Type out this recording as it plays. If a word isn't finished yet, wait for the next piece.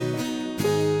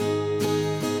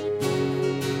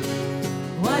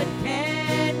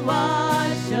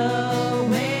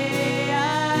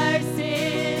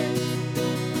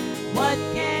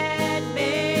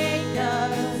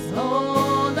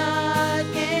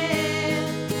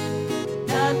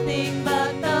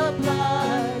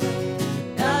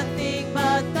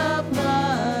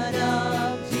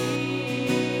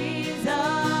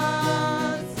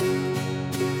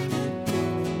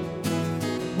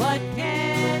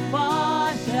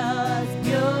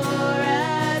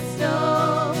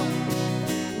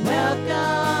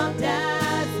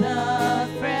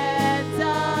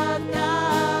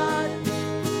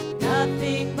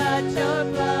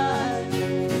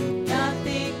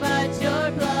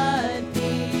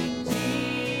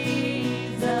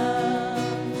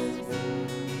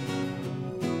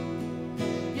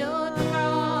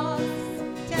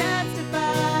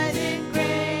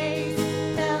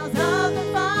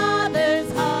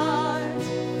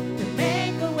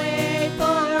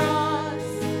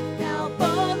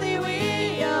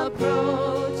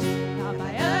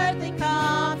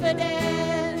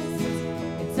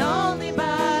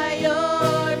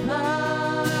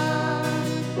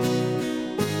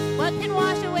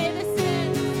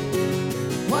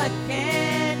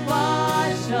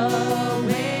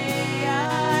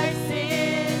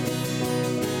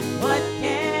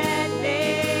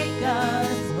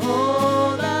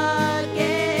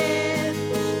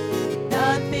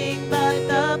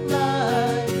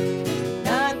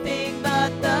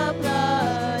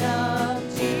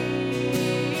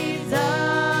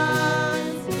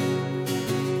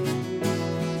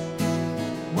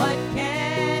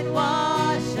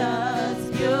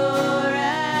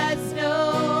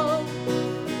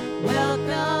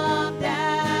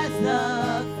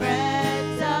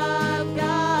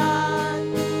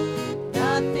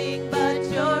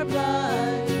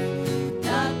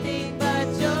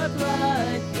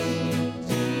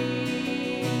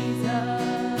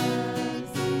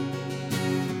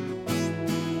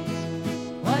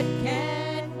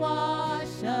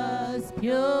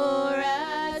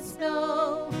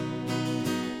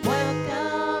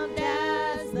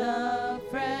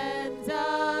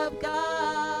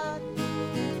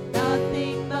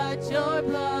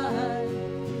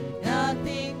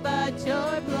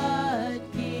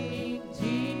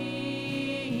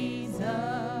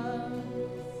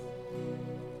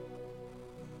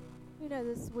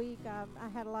this week I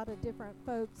had a lot of different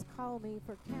folks call me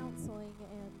for counseling,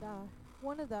 and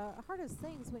one of the hardest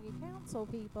things when you counsel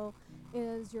people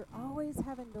is you're always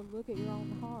having to look at your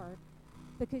own heart,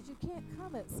 because you can't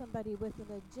come at somebody with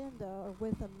an agenda or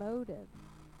with a motive.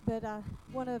 But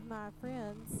one of my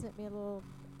friends sent me a little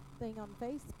thing on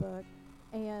Facebook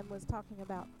and was talking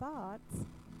about thoughts,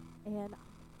 and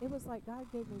it was like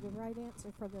God gave me the right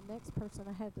answer for the next person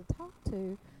I had to talk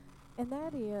to, and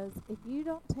that is, if you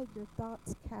don't take your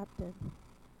thoughts captive,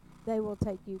 they will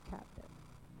take you captive.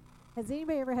 Has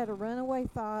anybody ever had a runaway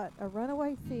thought, a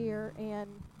runaway fear, and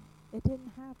it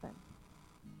didn't happen?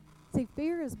 See,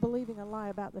 fear is believing a lie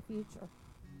about the future.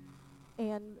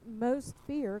 And most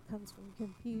fear comes from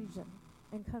confusion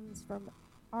and comes from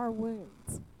our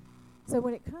wounds. So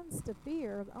when it comes to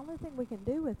fear, the only thing we can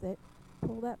do with it,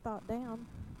 pull that thought down.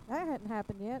 That hadn't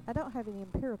happened yet. I don't have any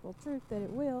empirical truth that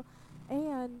it will.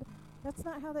 And that's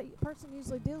not how that person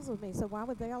usually deals with me. So why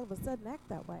would they all of a sudden act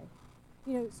that way?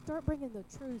 You know, start bringing the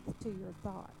truth to your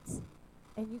thoughts.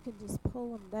 And you can just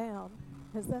pull them down,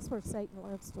 because that's where Satan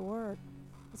loves to work.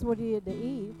 That's what he did to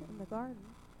Eve in the garden.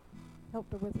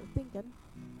 Helped her with her thinking.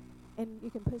 And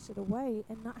you can push it away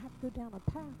and not have to go down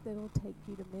a path that'll take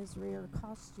you to misery or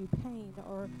cost you pain,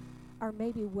 or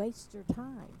maybe waste your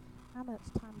time. How much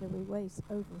time do we waste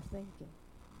overthinking?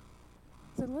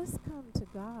 So let's come to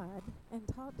God and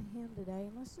talk to him today,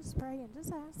 and let's just pray and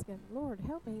just ask him, Lord,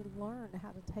 help me learn how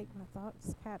to take my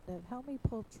thoughts captive. Help me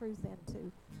pull truth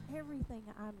into everything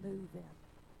I move in.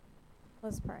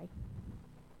 Let's pray.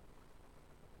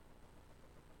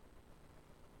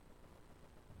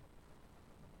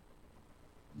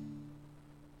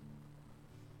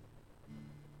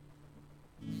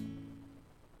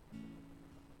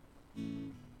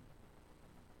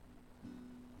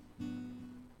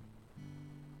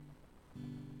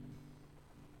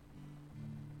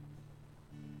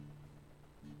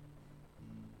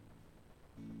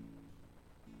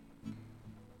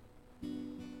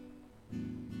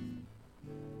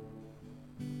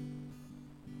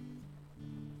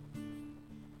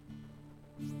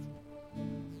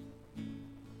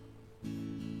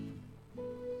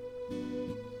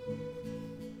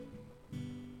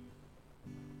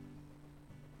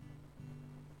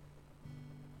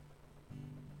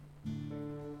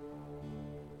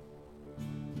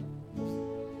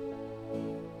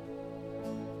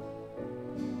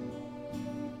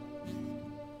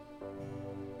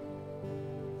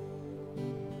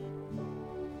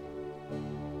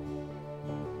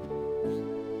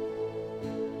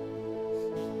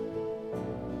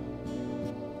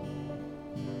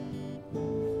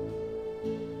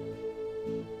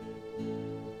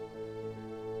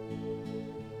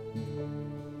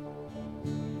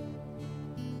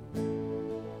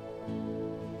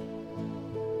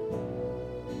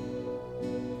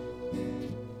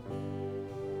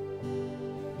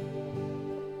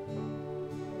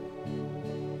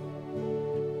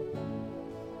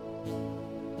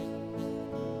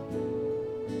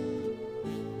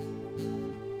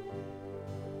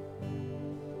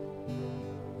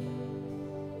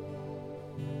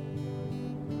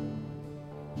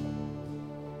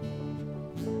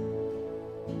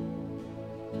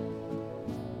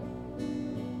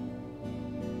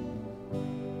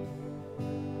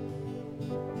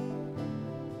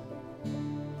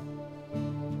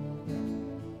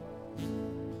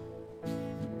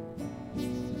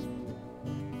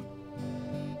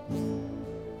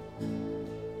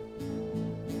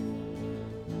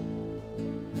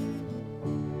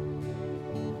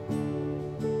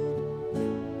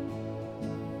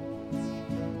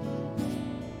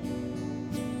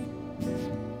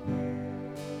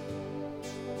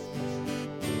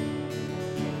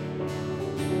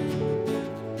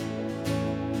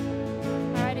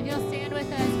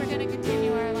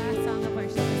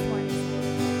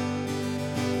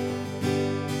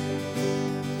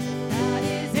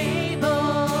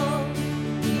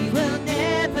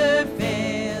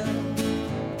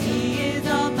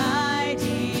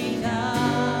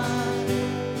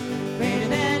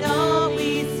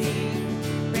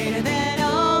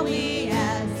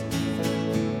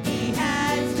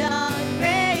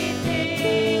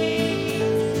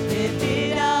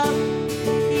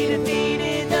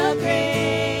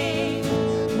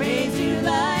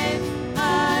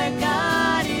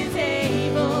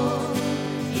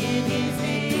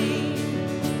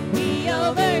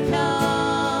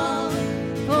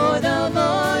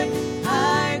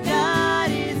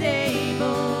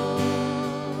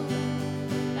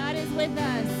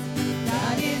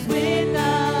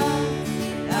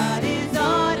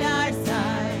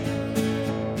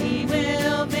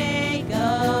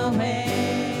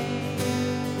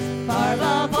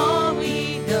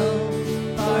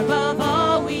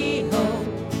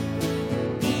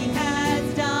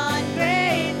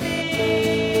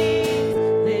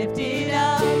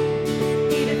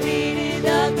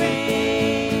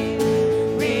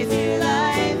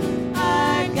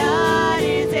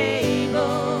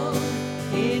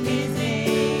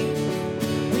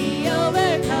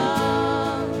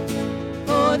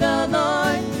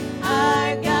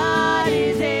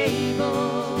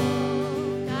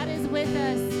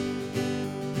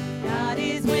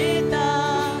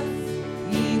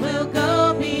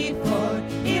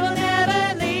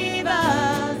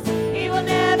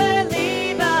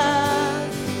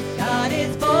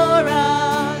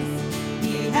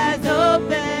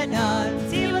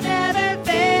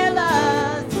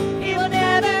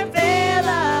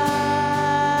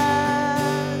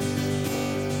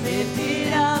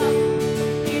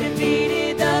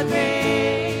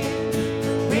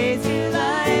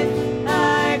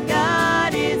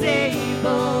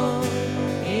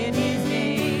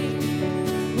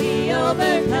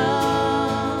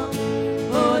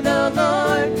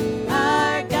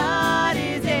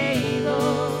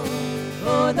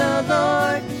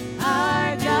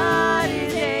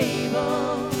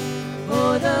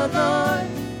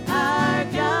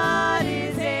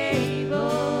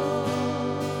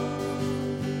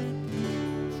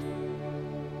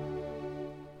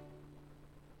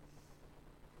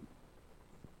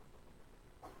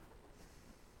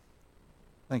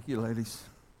 Thank you, ladies.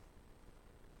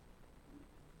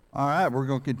 All right, we're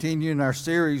going to continue in our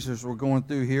series as we're going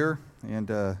through here. And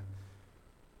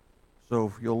so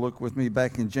if you'll look with me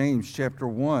back in James chapter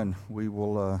 1, we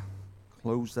will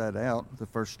close that out, the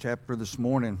first chapter this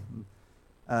morning.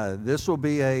 This will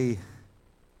be a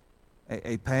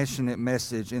passionate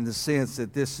message in the sense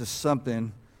that this is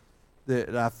something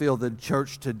that I feel the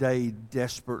church today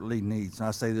desperately needs. And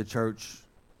I say the church,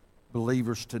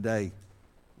 believers today,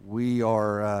 we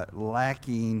are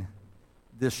lacking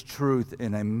this truth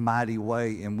in a mighty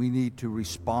way, and we need to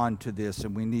respond to this,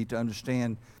 and we need to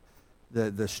understand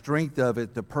the strength of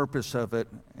it, the purpose of it,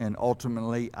 and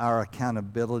ultimately our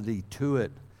accountability to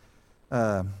it.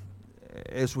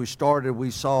 As we started,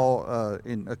 we saw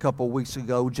in a couple of weeks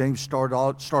ago, James started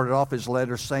off his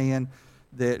letter saying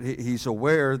that he's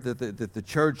aware that the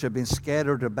church had been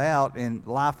scattered about and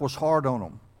life was hard on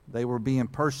them. They were being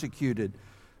persecuted,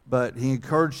 but he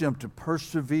encouraged them to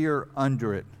persevere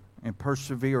under it and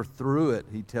persevere through it.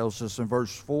 He tells us in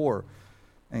verse 4,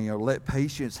 and let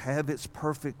patience have its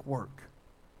perfect work,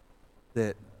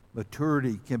 that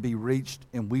maturity can be reached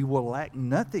and we will lack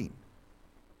nothing.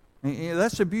 And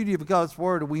that's the beauty of God's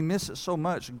word, and we miss it so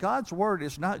much. God's word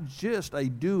is not just a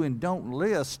do and don't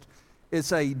list.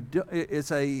 It's a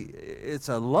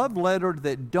love letter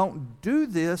that don't do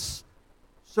this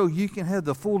so you can have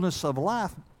the fullness of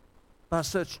life by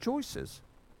such choices.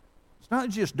 It's not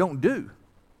just don't do.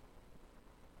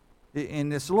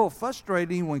 And it's a little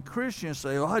frustrating when Christians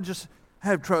say, oh, I just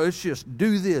have trouble. It's just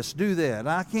do this, do that.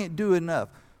 I can't do enough.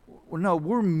 Well, no,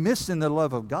 we're missing the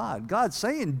love of God. God's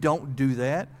saying don't do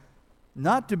that,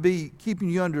 not to be keeping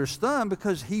you under his thumb,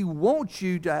 because he wants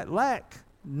you to lack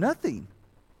nothing.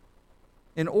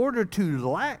 In order to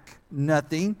lack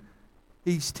nothing,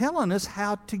 he's telling us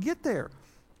how to get there.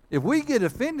 If we get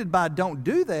offended by don't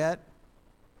do that,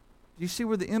 do you see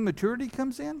where the immaturity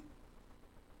comes in?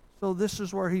 So this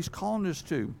is where he's calling us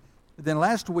to. Then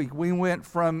last week we went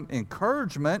from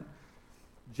encouragement.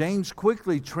 James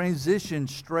quickly transitioned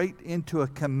straight into a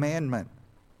commandment.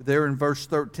 There in verse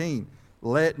 13,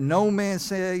 let no man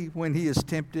say when he is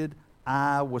tempted,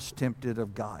 I was tempted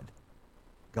of God.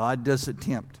 God doesn't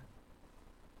tempt.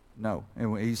 No.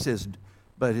 And he says,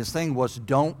 but his thing was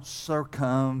don't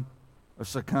succumb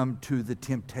to the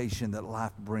temptation that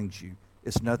life brings you.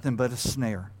 It's nothing but a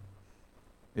snare.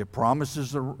 It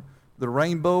promises the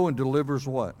rainbow and delivers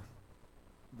what?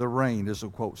 The rain, as the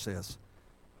quote says.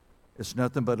 It's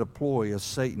nothing but a ploy of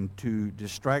Satan to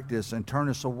distract us and turn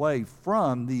us away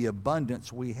from the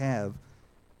abundance we have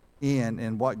in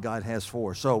and what God has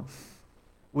for us. So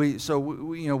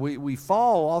we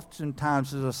fall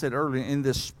oftentimes, as I said earlier, in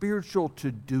this spiritual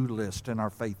to-do list in our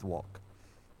faith walk.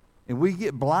 And we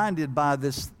get blinded by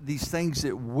these things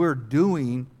that we're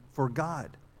doing for God.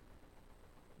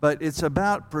 But it's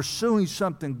about pursuing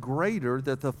something greater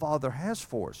that the Father has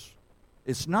for us.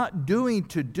 It's not doing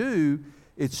to do,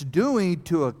 it's doing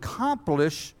to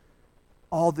accomplish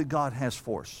all that God has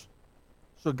for us.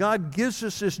 So God gives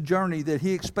us this journey that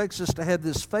he expects us to have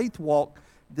this faith walk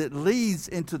that leads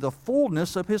into the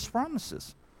fullness of his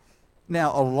promises.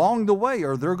 Now, along the way,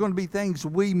 are there going to be things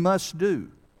we must do?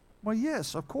 Well,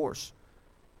 yes, of course.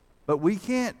 But we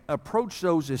can't approach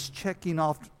those as checking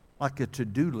off like a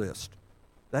to-do list.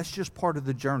 That's just part of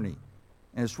the journey,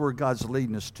 and it's where God's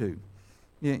leading us to.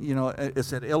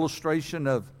 It's an illustration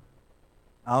of,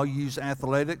 I'll use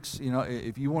athletics.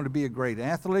 If you want to be a great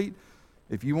athlete,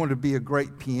 if you want to be a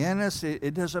great pianist,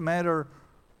 it doesn't matter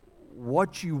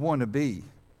what you want to be.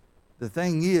 The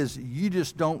thing is, you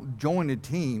just don't join a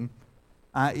team,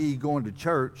 i.e. going to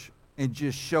church, and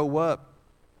just show up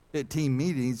at team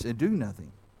meetings and do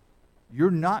nothing.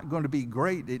 You're not going to be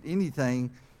great at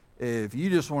anything if you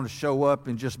just want to show up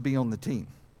and just be on the team.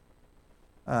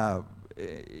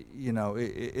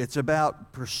 It's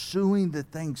about pursuing the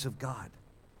things of God.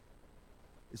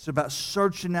 It's about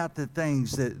searching out the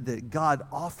things that God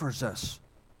offers us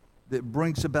that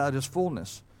brings about his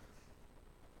fullness.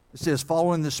 It says,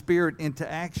 following the Spirit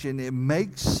into action, it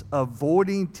makes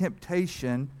avoiding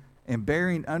temptation and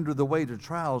bearing under the weight of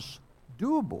trials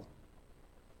doable.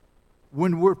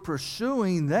 When we're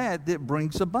pursuing that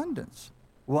brings abundance.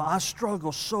 Well, I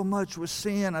struggle so much with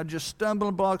sin. I just stumble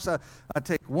in blocks. I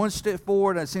take one step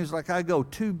forward, and it seems like I go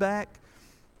two back.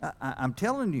 I'm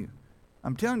telling you,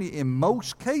 in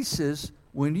most cases,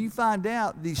 when you find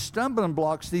out these stumbling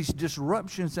blocks, these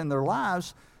disruptions in their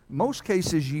lives, most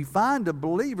cases you find a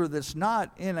believer that's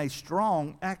not in a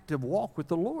strong, active walk with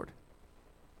the Lord,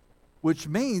 which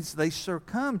means they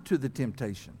succumb to the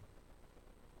temptation.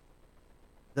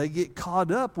 They get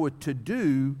caught up with to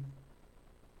do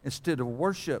instead of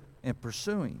worship and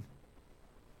pursuing.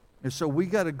 And so we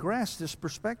got to grasp this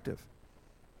perspective.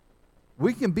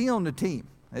 We can be on the team.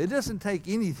 It doesn't take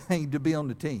anything to be on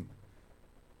the team.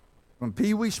 From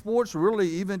Pee Wee sports, really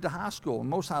even to high school,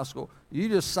 most high school, you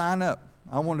just sign up.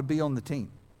 I want to be on the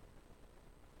team.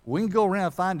 We can go around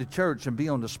and find a church and be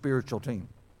on the spiritual team.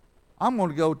 I'm going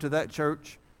to go to that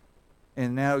church,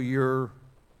 and now you're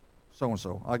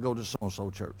so-and-so. I go to so-and-so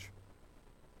church.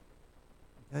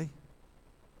 Okay?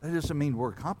 That doesn't mean we're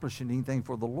accomplishing anything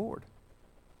for the Lord.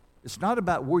 It's not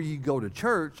about where you go to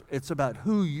church. It's about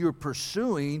who you're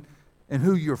pursuing and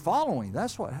who you're following.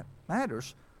 That's what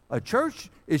matters. A church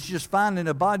is just finding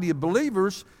a body of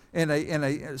believers and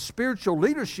a spiritual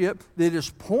leadership that is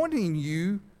pointing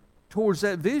you towards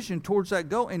that vision, towards that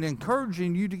goal, and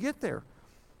encouraging you to get there.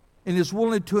 And is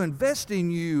willing to invest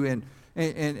in you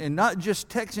and not just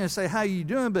texting and say, how you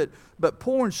doing, but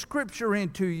pouring Scripture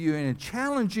into you and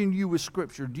challenging you with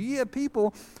Scripture. Do you have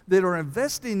people that are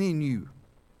investing in you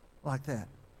like that?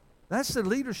 That's the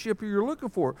leadership you're looking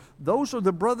for. Those are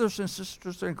the brothers and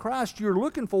sisters in Christ you're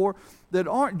looking for that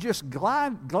aren't just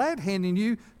glad-handing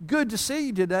you, good to see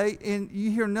you today, and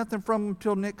you hear nothing from them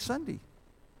until next Sunday.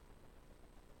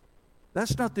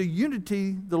 That's not the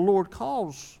unity the Lord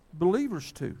calls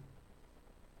believers to.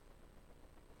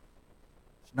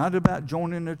 It's not about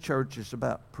joining a church. It's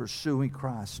about pursuing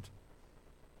Christ.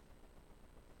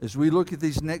 As we look at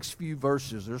these next few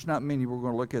verses, there's not many we're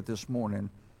going to look at this morning.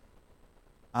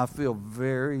 I feel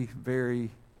very, very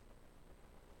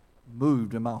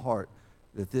moved in my heart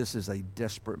that this is a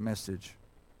desperate message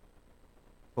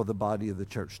for the body of the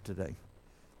church today.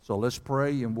 So let's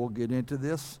pray and we'll get into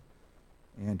this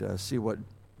and see what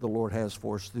the Lord has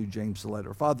for us through James'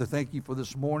 letter. Father, thank you for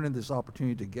this morning, this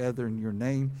opportunity to gather in your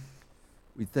name.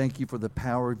 We thank you for the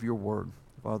power of your word.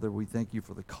 Father, we thank you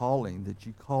for the calling that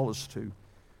you call us to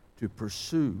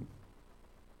pursue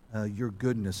your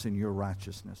goodness and your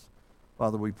righteousness.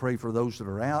 Father, we pray for those that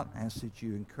are out. Ask that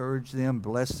you encourage them,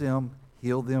 bless them,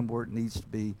 heal them where it needs to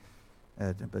be.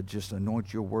 But just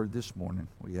anoint your word this morning.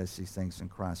 We ask these things in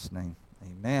Christ's name.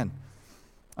 Amen.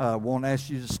 I won't ask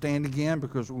you to stand again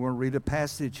because we're going to read a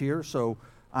passage here. So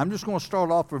I'm just going to start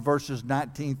off with verses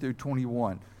 19 through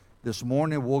 21. This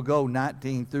morning we'll go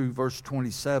 19 through verse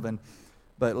 27.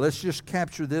 But let's just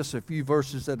capture this a few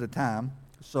verses at a time.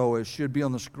 So it should be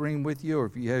on the screen with you, or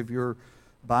if you have your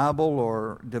Bible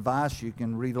or device, you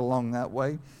can read along that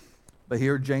way. But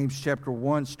here, James chapter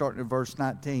 1, starting at verse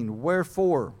 19.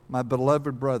 Wherefore, my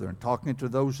beloved brethren, talking to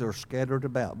those that are scattered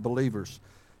about, believers,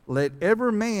 let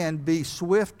every man be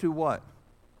swift to what?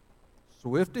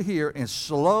 Swift to hear and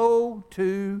slow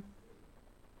to...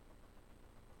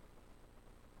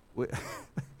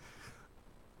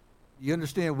 You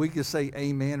understand we could say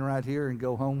amen right here and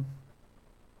go home?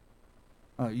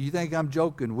 You think I'm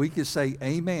joking? We could say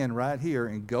amen right here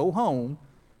and go home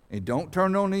and don't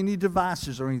turn on any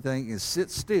devices or anything and sit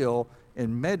still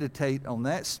and meditate on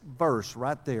that verse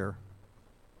right there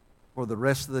for the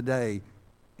rest of the day,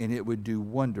 and it would do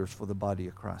wonders for the body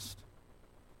of Christ.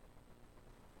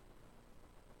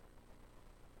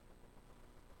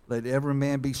 Let every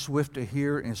man be swift to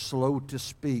hear and slow to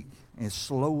speak and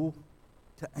slow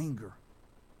to anger.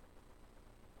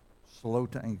 Slow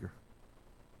to anger.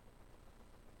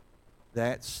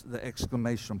 That's the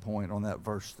exclamation point on that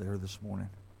verse there this morning.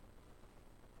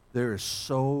 There is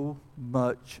so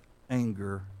much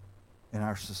anger in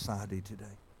our society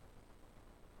today.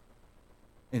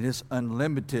 And it's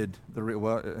unlimited.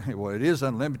 Well, it is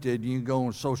unlimited. You can go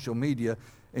on social media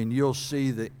and you'll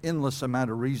see the endless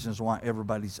amount of reasons why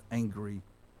everybody's angry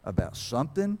about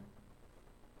something,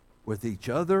 with each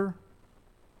other.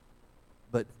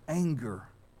 But anger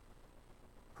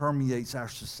permeates our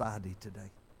society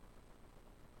today.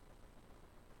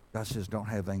 God says, don't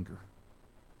have anger.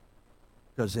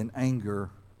 Because in anger,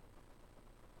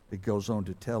 it goes on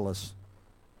to tell us,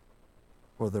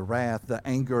 for the wrath, the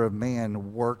anger of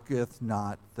man worketh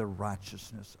not the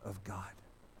righteousness of God.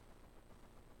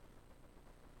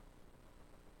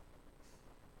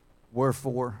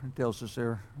 Wherefore, it tells us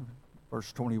there,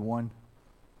 verse 21.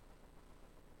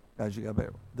 Guys, you got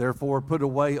better. Therefore, put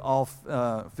away all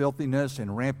filthiness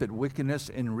and rampant wickedness,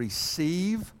 and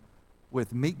receive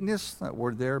with meekness. That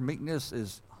word there, meekness,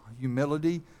 is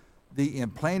humility. The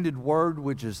implanted word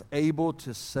which is able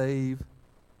to save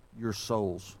your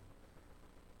souls.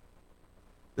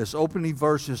 This opening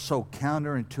verse is so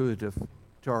counterintuitive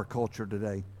to our culture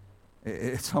today.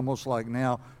 It's almost like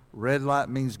now red light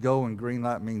means go and green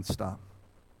light means stop.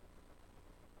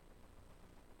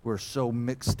 We're so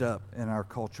mixed up in our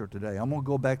culture today. I'm going to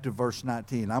go back to verse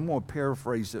 19. I'm going to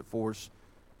paraphrase it for us.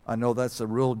 I know that's a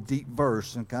real deep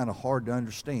verse and kind of hard to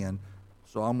understand.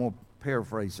 So I'm going to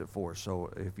paraphrase it for us.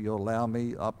 So if you'll allow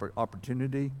me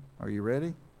opportunity, are you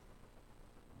ready?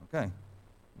 Okay.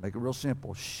 Make it real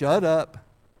simple. Shut up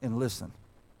and listen.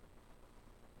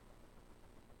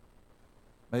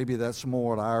 Maybe that's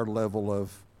more at our level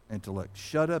of intellect.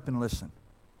 Shut up and listen.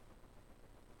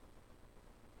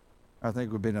 I think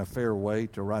it would be a fair way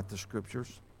to write the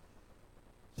scriptures.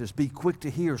 Just be quick to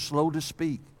hear, slow to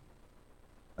speak.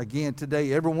 Again,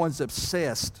 today everyone's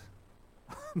obsessed,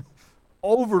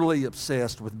 overly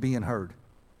obsessed with being heard.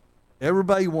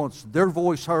 Everybody wants their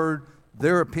voice heard,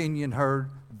 their opinion heard,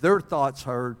 their thoughts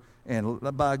heard, and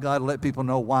by God, let people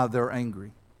know why they're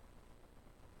angry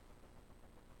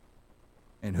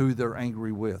and who they're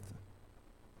angry with.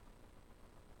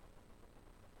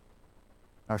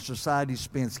 Our society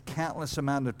spends countless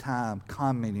amount of time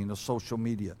commenting on social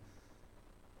media.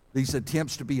 These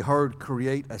attempts to be heard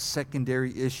create a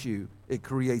secondary issue. It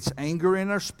creates anger in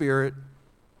our spirit,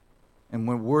 and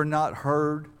when we're not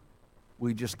heard,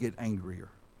 we just get angrier.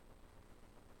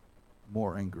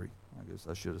 More angry, I guess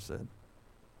I should have said.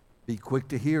 Be quick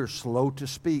to hear, slow to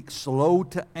speak, slow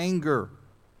to anger.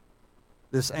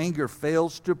 This anger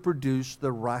fails to produce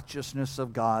the righteousness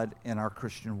of God in our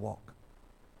Christian walk.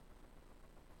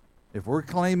 If we're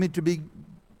claiming to be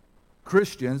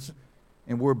Christians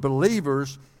and we're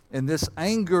believers, and this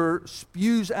anger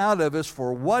spews out of us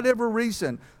for whatever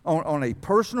reason, on a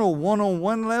personal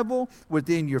one-on-one level,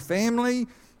 within your family,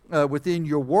 within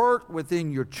your work,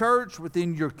 within your church,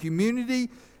 within your community,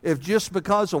 if just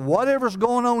because of whatever's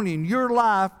going on in your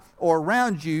life or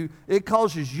around you, it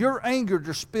causes your anger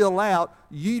to spill out,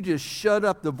 you just shut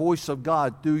up the voice of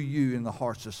God through you in the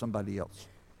hearts of somebody else.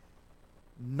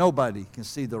 Nobody can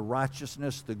see the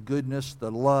righteousness, the goodness,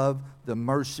 the love, the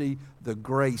mercy, the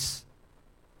grace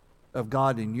of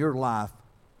God in your life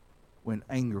when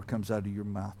anger comes out of your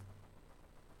mouth.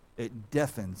 It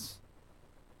deafens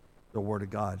the Word of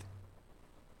God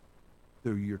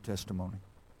through your testimony.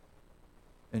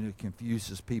 And it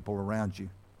confuses people around you.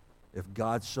 If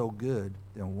God's so good,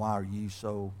 then why are you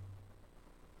so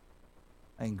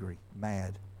angry,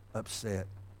 mad, upset?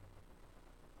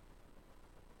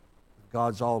 If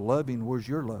God's all loving, where's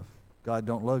your love? God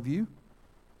don't love you?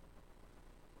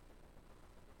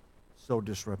 So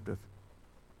disruptive.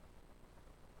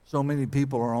 So many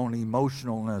people are on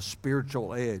emotional and a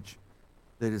spiritual edge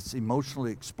that it's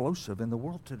emotionally explosive in the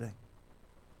world today.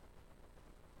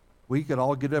 We could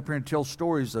all get up here and tell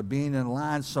stories of being in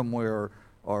line somewhere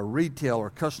or retail or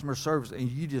customer service, and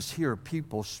you just hear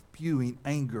people spewing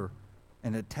anger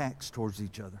and attacks towards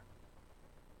each other.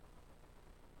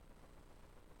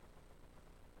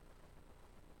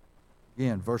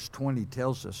 Again, verse 20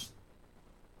 tells us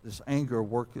this anger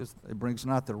worketh, it brings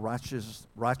not the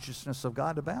righteousness of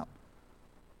God about.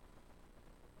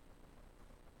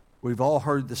 We've all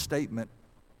heard the statement,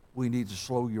 we need to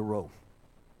slow your roll.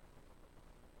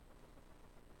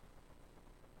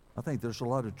 I think there's a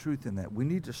lot of truth in that. We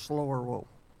need to slow our roll.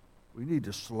 We need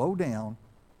to slow down.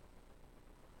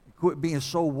 Quit being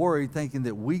so worried thinking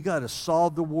that we got to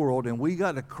solve the world and we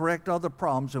got to correct all the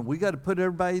problems and we got to put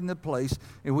everybody in the place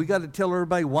and we got to tell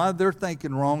everybody why they're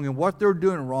thinking wrong and what they're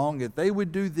doing wrong. If they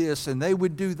would do this and they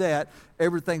would do that,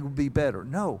 everything would be better.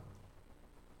 No.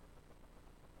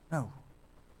 No.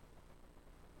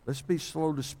 Let's be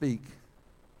slow to speak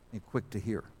and quick to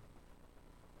hear.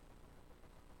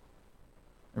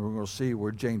 And we're going to see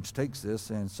where James takes this,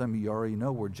 and some of you already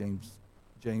know where James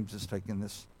is taking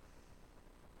this.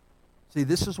 See,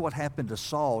 this is what happened to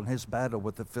Saul in his battle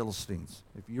with the Philistines.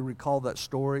 If you recall that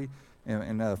story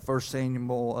in 1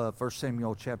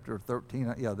 Samuel chapter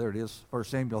 13, yeah, there it is, 1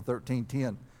 Samuel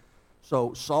 13:10.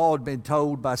 So Saul had been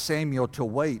told by Samuel to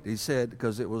wait. He said,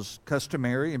 because it was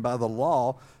customary and by the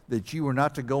law that you were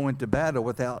not to go into battle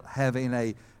without having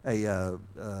it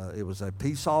was a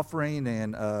peace offering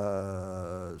and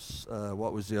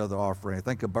what was the other offering? I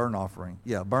think a burnt offering.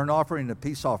 Yeah, burnt offering and a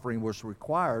peace offering was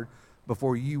required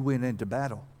before you went into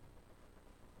battle.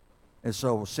 And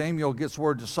so Samuel gets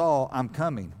word to Saul, I'm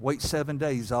coming. Wait 7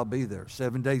 days, I'll be there.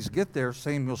 7 days get there,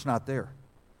 Samuel's not there.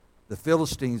 The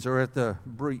Philistines are at the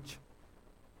breach.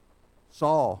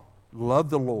 Saul loved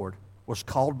the Lord, was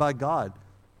called by God,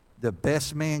 the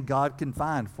best man God can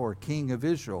find for a king of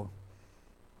Israel,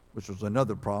 which was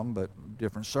another problem, but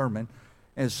different sermon.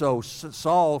 And so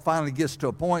Saul finally gets to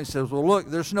a point and says, well, look,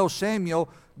 there's no Samuel.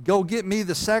 Go get me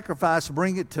the sacrifice,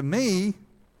 bring it to me.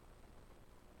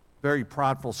 Very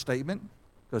prideful statement,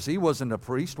 because he wasn't a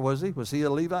priest, was he? Was he a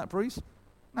Levite priest?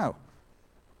 No.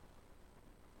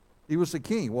 He was the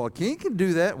king. Well, a king can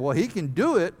do that. Well, he can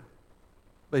do it,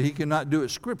 but he cannot do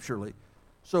it scripturally.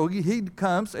 So he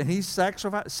comes and he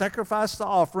sacrificed the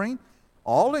offering,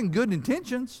 all in good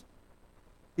intentions.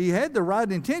 He had the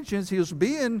right intentions. He was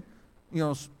being,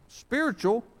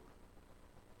 spiritual.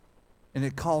 And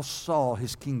it cost Saul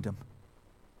his kingdom.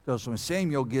 Because when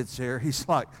Samuel gets there, he's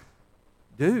like,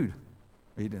 dude.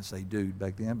 He didn't say dude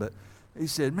back then, but he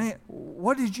said, man,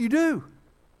 what did you do?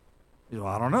 He said,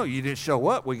 well, I don't know. You didn't show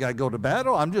up. We got to go to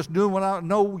battle. I'm just doing what I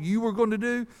know you were going to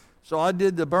do. So I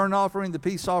did the burnt offering, the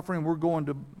peace offering. We're going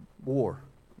to war.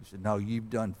 He said, no, you've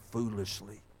done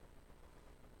foolishly.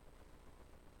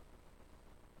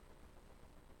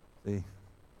 See,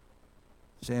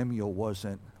 Samuel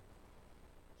wasn't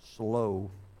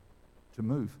slow to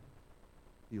move.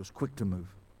 He was quick to move.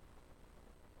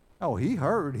 Oh, he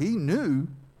heard. He knew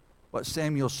what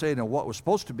Samuel said and what was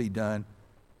supposed to be done.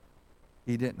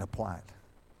 He didn't apply it.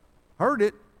 Heard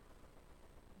it,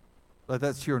 but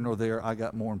that's here nor there. I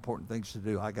got more important things to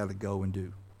do. I got to go and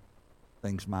do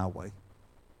things my way.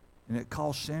 And it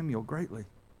cost Samuel greatly.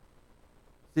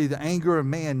 See, the anger of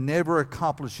man never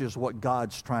accomplishes what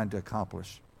God's trying to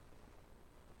accomplish.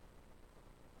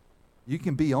 You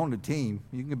can be on a team,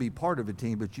 you can be part of a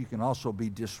team, but you can also be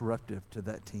disruptive to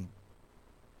that team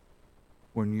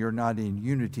when you're not in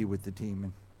unity with the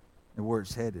team and where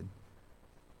it's headed.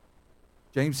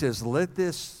 James says,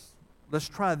 let's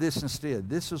try this instead.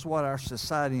 This is what our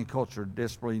society and culture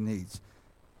desperately needs.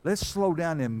 Let's slow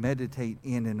down and meditate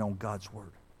in and on God's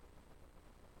Word.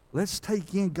 Let's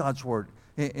take in God's Word.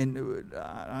 And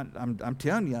I'm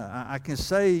telling you, I can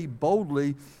say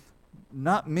boldly,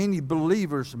 not many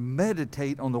believers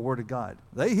meditate on the Word of God.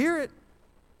 They hear it.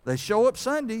 They show up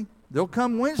Sunday. They'll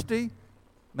come Wednesday,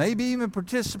 maybe even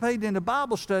participate in a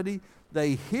Bible study.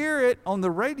 They hear it on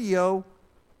the radio,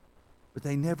 but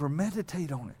they never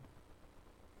meditate on it.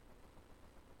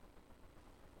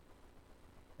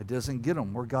 It doesn't get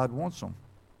them where God wants them.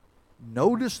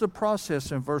 Notice the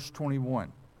process in verse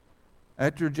 21.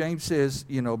 After James says,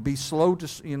 be slow to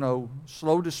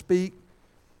speak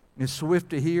and swift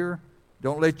to hear.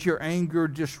 Don't let your anger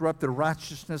disrupt the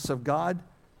righteousness of God.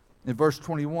 In verse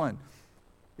 21,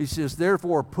 he says,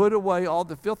 therefore, put away all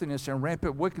the filthiness and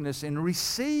rampant wickedness and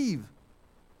receive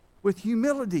with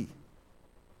humility.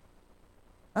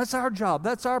 That's our job.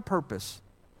 That's our purpose.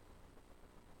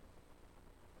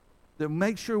 To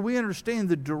make sure we understand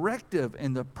the directive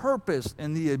and the purpose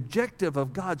and the objective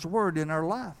of God's Word in our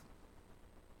life.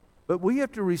 But we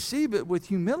have to receive it with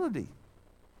humility.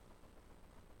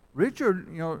 Richard,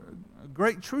 a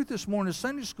great truth this morning in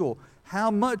Sunday school,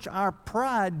 how much our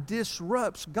pride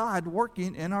disrupts God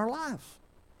working in our lives.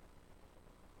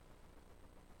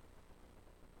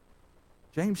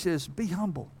 James says, be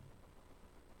humble.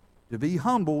 To be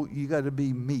humble, you got to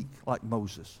be meek like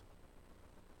Moses.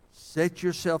 Set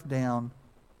yourself down,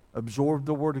 absorb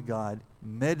the Word of God,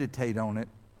 meditate on it,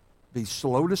 be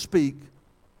slow to speak,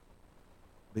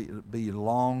 be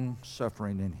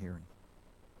long-suffering in hearing.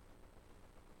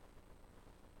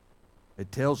 It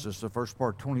tells us, the first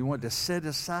part, 21, to set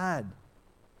aside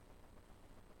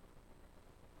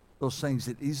those things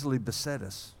that easily beset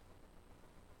us.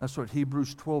 That's what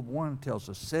Hebrews 12:1 tells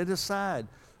us. Set aside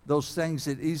those things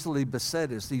that easily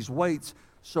beset us, these weights,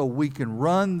 so we can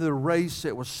run the race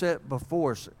that was set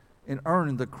before us and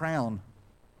earn the crown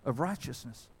of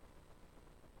righteousness.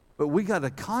 But we got to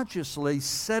consciously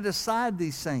set aside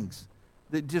these things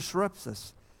that disrupts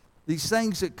us, these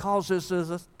things that causes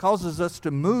us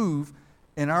to move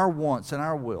in our wants and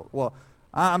our will. Well,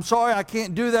 I'm sorry I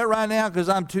can't do that right now because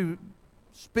I'm too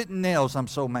spitting nails. I'm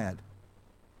so mad.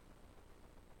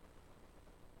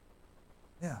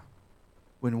 Yeah.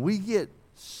 When we get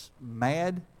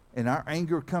mad and our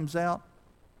anger comes out,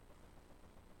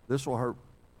 this will hurt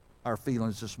our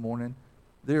feelings this morning.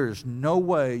 There is no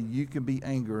way you can be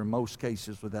angry in most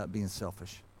cases without being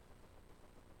selfish.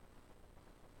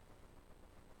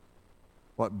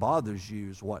 What bothers you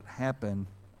is what happened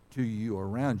to you or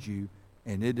around you,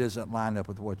 and it doesn't line up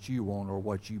with what you want or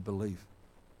what you believe.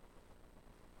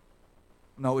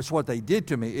 No, it's what they did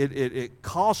to me. It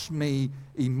cost me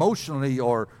emotionally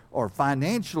or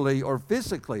financially or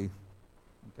physically.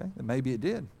 Okay, and maybe it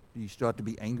did. Do you still have to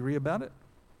be angry about it?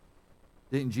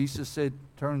 Didn't Jesus say,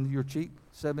 turn your cheek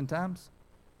 7 times?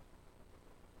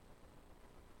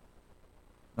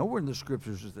 Nowhere in the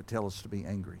Scriptures does it tell us to be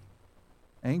angry.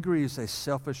 Angry is a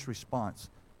selfish response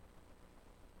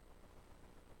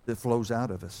that flows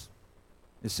out of us.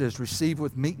 It says, receive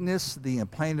with meekness the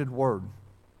implanted word.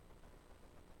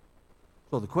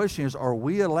 So the question is, are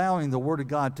we allowing the Word of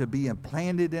God to be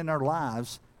implanted in our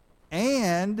lives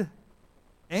and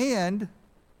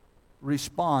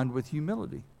respond with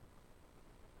humility?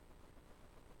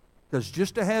 Because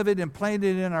just to have it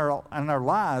implanted in our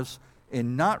lives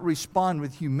and not respond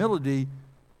with humility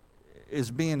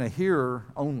is being a hearer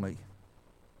only.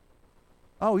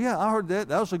 Oh, yeah, I heard that.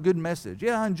 That was a good message.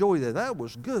 Yeah, I enjoy that. That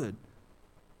was good.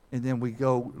 And then we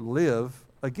go live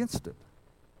against it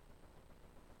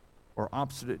or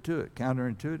opposite to it,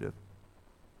 counterintuitive.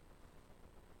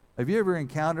 Have you ever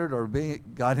encountered or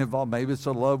got involved? Maybe it's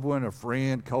a loved one, a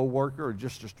friend, co-worker, or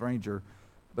just a stranger.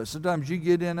 But sometimes you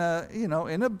get in a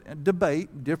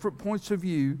debate, different points of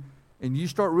view, and you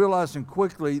start realizing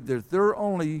quickly that they're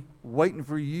only waiting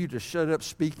for you to shut up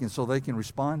speaking so they can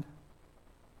respond.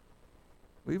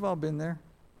 We've all been there.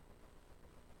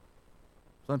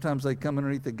 Sometimes they come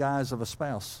underneath the guise of a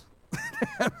spouse. It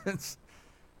happens.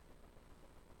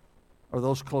 Or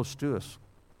those close to us.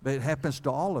 But it happens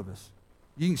to all of us.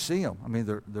 You can see them. I mean,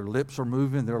 their lips are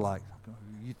moving. They're like,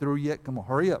 you through yet? Come on,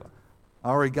 hurry up. I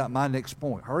already got my next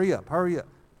point. Hurry up, hurry up.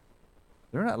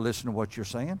 They're not listening to what you're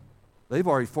saying. They've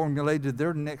already formulated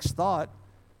their next thought,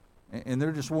 and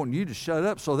they're just wanting you to shut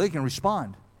up so they can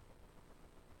respond.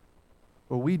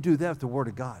 Well, we do that with the Word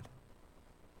of God.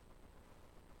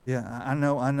 Yeah, I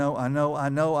know.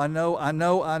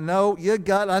 Yeah,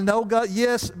 God, I know, God,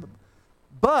 yes.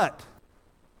 But,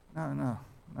 no.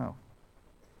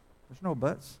 There's no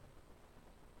buts.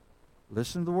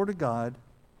 Listen to the Word of God.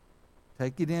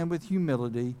 Take it in with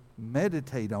humility.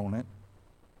 Meditate on it.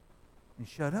 And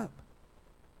shut up.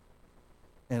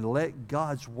 And let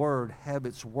God's Word have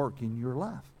its work in your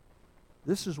life.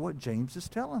 This is what James is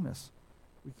telling us.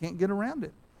 We can't get around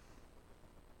it.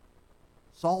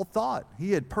 Saul thought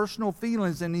he had personal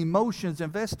feelings and emotions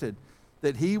invested,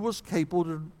 that he was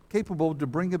capable to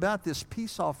bring about this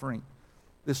peace offering,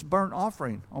 this burnt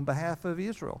offering on behalf of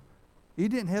Israel. He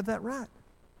didn't have that right.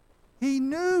 He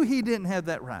knew he didn't have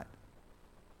that right.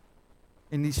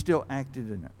 And he still acted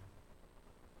in it.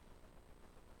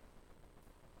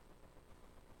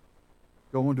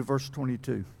 Go on to verse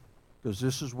 22, because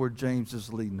this is where James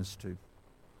is leading us to.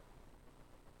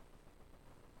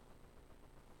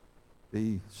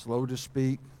 Be slow to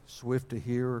speak, swift to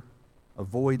hear,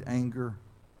 avoid anger.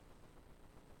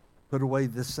 Put away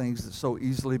these things that so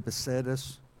easily beset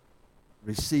us.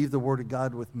 Receive the Word of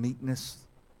God with meekness.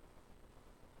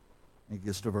 And he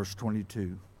gets to verse 22.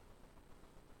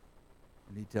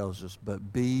 And he tells us,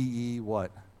 but be ye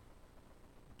what?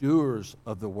 Doers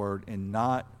of the Word and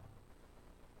not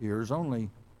hearers only.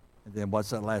 And then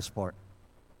what's that last part?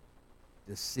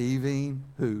 Deceiving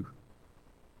who?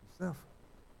 Yourself.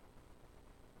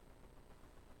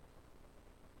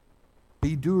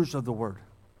 Be doers of the Word.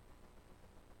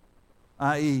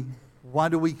 I.e., why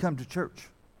do we come to church?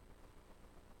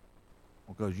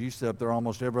 Because you sit up there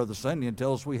almost every other Sunday and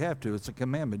tell us we have to. It's a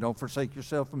commandment. Don't forsake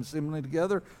yourself from assembling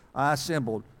together. I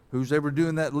assembled. Who's ever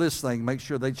doing that list thing, make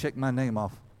sure they check my name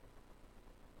off.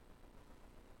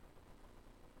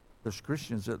 There's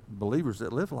Christians, believers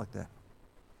that live like that.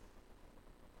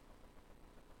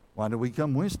 Why do we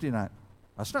come Wednesday night?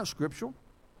 That's not scriptural.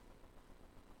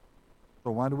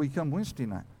 So why do we come Wednesday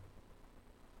night?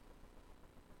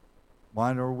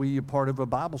 Why are we a part of a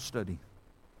Bible study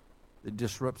that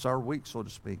disrupts our week, so to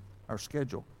speak, our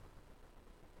schedule?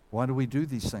 Why do we do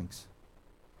these things?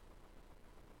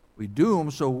 We do them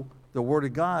so the Word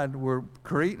of God, we're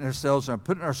creating ourselves and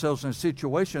putting ourselves in a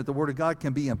situation that the Word of God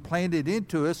can be implanted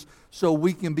into us so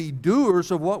we can be doers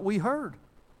of what we heard.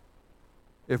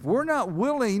 If we're not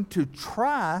willing to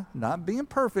try, not being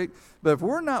perfect, but if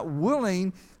we're not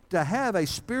willing to have a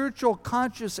spiritual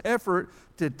conscious effort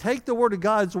to take the Word of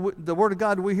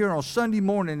God we hear on Sunday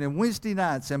morning and Wednesday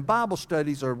nights and Bible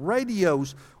studies or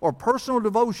radios or personal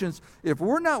devotions, if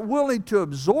we're not willing to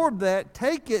absorb that,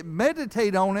 take it,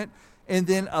 meditate on it, and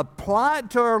then apply it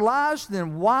to our lives,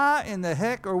 then why in the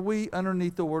heck are we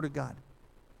underneath the Word of God?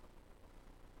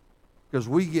 Because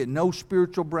we get no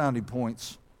spiritual brownie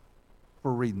points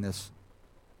for reading this.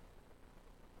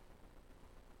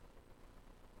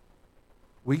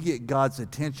 We get God's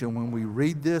attention when we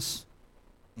read this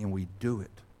and we do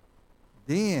it.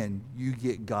 Then you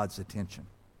get God's attention.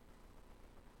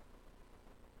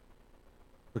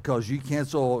 Because you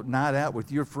cancel a night out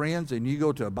with your friends and you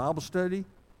go to a Bible study,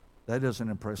 that doesn't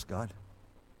impress God.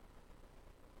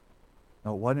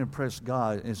 No, what impresses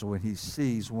God is when He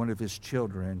sees one of His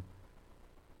children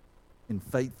in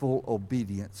faithful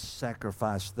obedience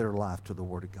sacrifice their life to the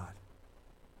Word of God.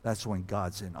 That's when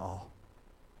God's in awe.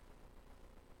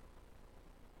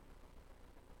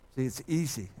 See, it's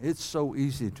easy. It's so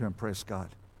easy to impress God.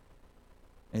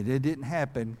 And it didn't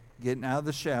happen getting out of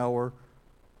the shower,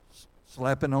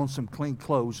 slapping on some clean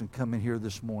clothes and coming here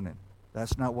this morning.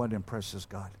 That's not what impresses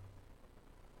God.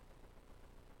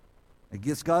 It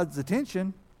gets God's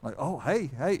attention. Like, oh,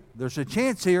 hey, there's a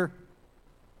chance here.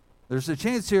 There's a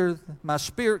chance here my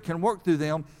Spirit can work through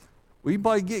them. We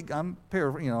probably get, I'm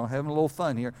having a little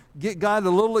fun here, get God a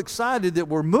little excited that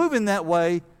we're moving that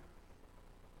way.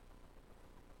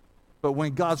 But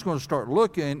when God's going to start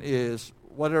looking is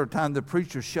whatever time the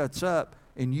preacher shuts up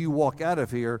and you walk out of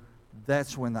here,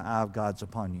 that's when the eye of God's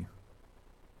upon you.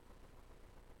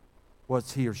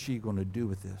 What's he or she going to do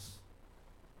with this?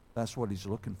 That's what he's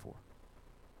looking for.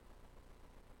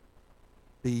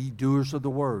 Be doers of the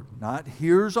word, not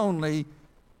hearers only.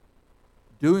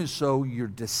 Doing so, you're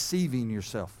deceiving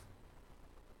yourself.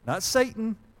 Not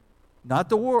Satan, not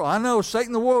the world. I know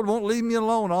Satan, the world won't leave me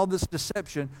alone, all this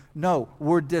deception. No,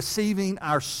 we're deceiving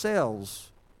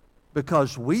ourselves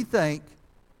because we think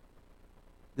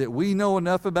that we know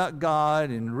enough about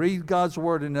God and read God's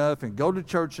word enough and go to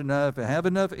church enough and have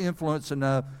enough influence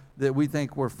enough that we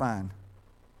think we're fine.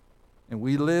 And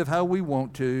we live how we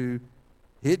want to,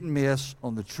 hit and miss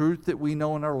on the truth that we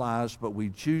know in our lives, but we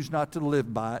choose not to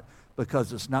live by it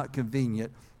because it's not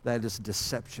convenient. That is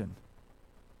deception.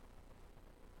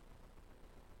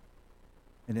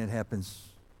 And it happens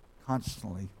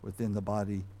constantly within the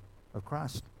body of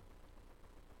Christ.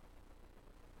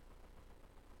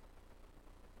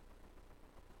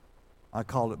 I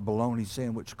call it bologna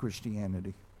sandwich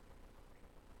Christianity.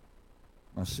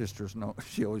 My sisters know,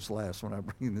 she always laughs when I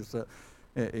bring this up.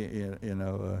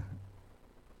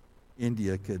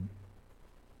 India could,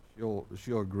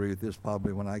 she'll agree with this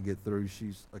probably when I get through.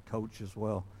 She's a coach as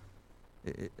well.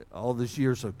 All these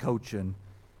years of coaching,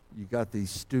 you got these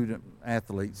student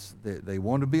athletes that they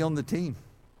want to be on the team.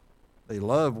 They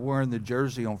love wearing the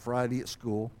jersey on Friday at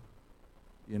school.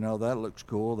 You know, that looks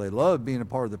cool. They love being a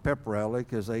part of the pep rally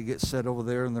because they get set over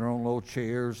there in their own little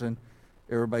chairs and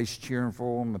everybody's cheering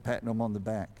for them and patting them on the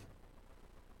back.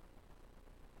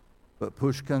 But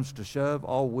push comes to shove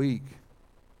all week.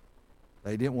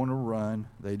 They didn't want to run.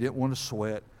 They didn't want to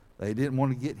sweat. They didn't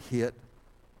want to get hit.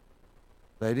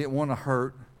 They didn't want to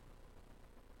hurt.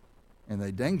 And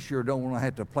they dang sure don't want to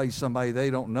have to play somebody they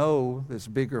don't know that's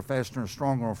bigger, faster, and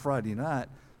stronger on Friday night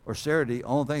or Saturday.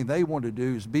 Only thing they want to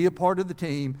do is be a part of the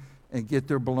team and get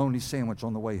their bologna sandwich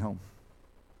on the way home.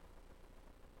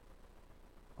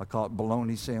 I call it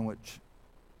bologna sandwich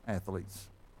athletes,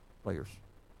 players.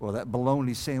 Well, that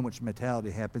bologna sandwich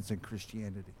mentality happens in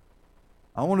Christianity.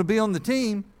 I want to be on the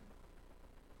team.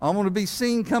 I want to be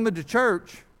seen coming to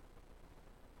church.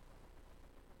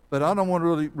 But I don't want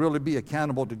to really be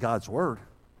accountable to God's word.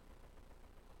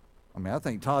 I mean, I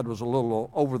think Todd was a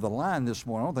little over the line this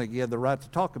morning. I don't think he had the right to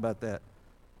talk about that.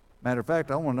 Matter of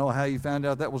fact, I want to know how you found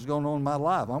out that was going on in my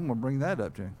life. I'm going to bring that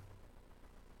up to him.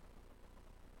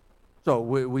 So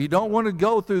we don't want to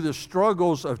go through the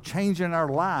struggles of changing our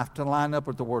life to line up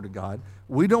with the Word of God.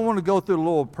 We don't want to go through a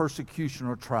little persecution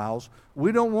or trials.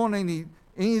 We don't want any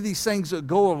of these things that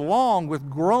go along with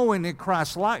growing in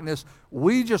Christ's likeness.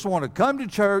 We just want to come to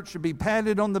church, be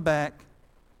patted on the back,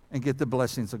 and get the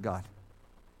blessings of God.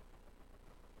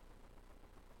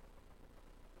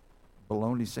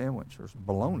 Bologna sandwich, or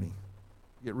bologna.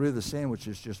 Get rid of the sandwich,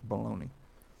 it's just bologna.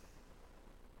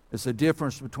 It's the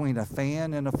difference between a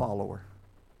fan and a follower.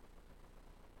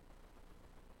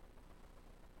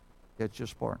 Catch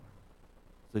this part.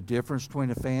 The difference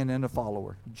between a fan and a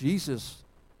follower. Jesus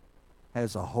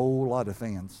has a whole lot of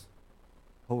fans.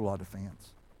 A whole lot of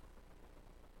fans.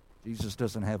 Jesus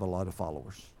doesn't have a lot of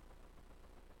followers.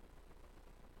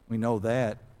 We know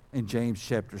that in James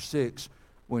chapter 6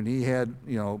 when he had,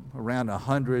 around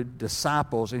 100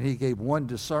 disciples and he gave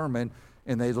one sermon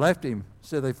and they left him.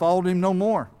 Said they followed him no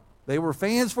more. They were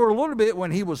fans for a little bit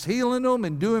when he was healing them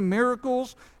and doing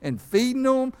miracles and feeding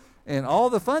them and all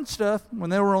the fun stuff when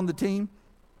they were on the team.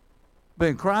 But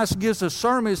when Christ gives a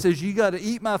sermon, it says, you got to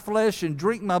eat my flesh and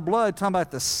drink my blood, talking about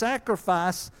the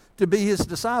sacrifice to be his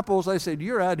disciples. They said,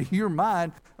 you're out of your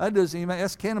mind.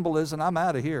 That's cannibalism. I'm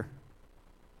out of here.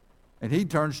 And he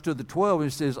turns to the 12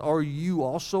 and says, are you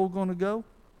also going to go?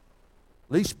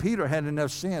 At least Peter had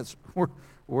enough sense.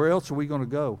 Where else are we going to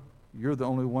go? You're the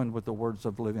only one with the words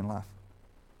of living life.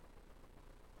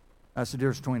 That's the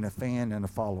difference between a fan and a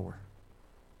follower.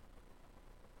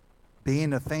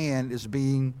 Being a fan is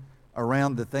being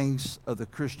around the things of the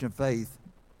Christian faith,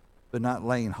 but not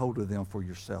laying hold of them for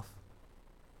yourself.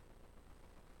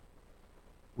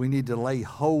 We need to lay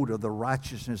hold of the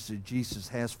righteousness that Jesus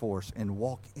has for us and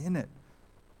walk in it,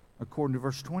 according to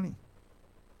verse 20.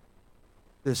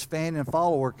 This fan and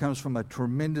follower comes from a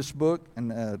tremendous book,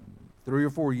 and 3 or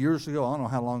 4 years ago, I don't know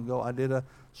how long ago, I did a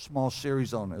small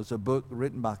series on it. It was a book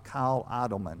written by Kyle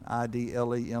Idleman,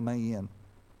 Idleman.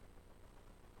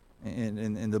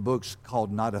 And the book's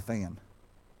called Not a Fan.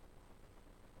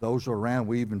 Those are around.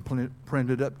 We even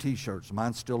printed up T-shirts.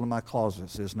 Mine's still in my closet. It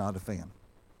says Not a Fan.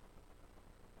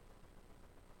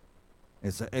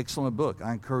 It's an excellent book.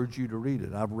 I encourage you to read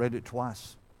it. I've read it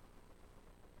twice.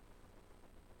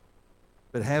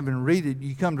 But having read it,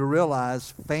 you come to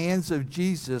realize fans of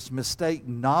Jesus mistake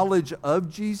knowledge of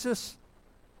Jesus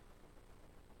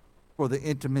for the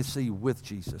intimacy with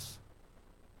Jesus.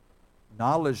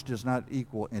 Knowledge does not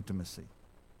equal intimacy.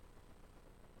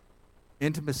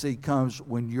 Intimacy comes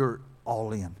when you're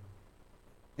all in.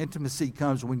 Intimacy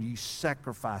comes when you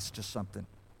sacrifice to something.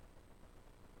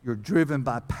 You're driven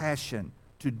by passion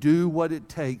to do what it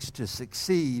takes to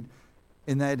succeed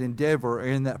in that endeavor or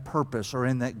in that purpose or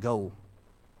in that goal.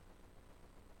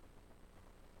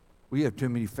 We have too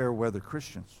many fair weather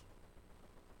Christians.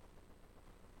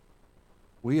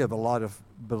 We have a lot of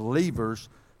believers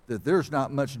that there's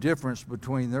not much difference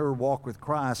between their walk with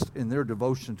Christ and their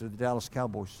devotion to the Dallas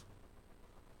Cowboys.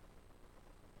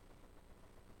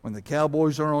 When the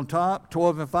Cowboys are on top,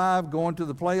 12-5, going to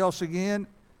the playoffs again,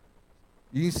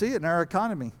 you can see it in our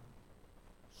economy.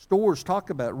 Stores talk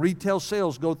about it. Retail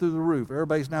sales go through the roof.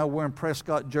 Everybody's now wearing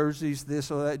Prescott jerseys,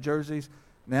 this or that jerseys.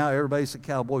 Now everybody's a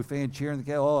Cowboy fan cheering the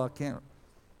Cowboys. Oh, I can't.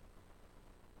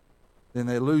 Then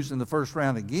they lose in the first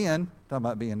round again. Talking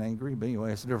about being angry, but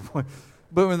anyway, it's a different point.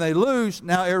 But when they lose,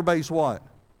 now everybody's what?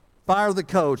 Fire the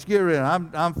coach. Get rid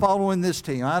of it. I'm following this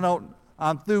team.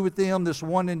 I'm through with them. This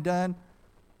one and done.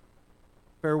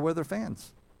 Fair weather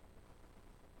fans.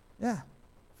 Yeah,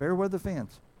 fair weather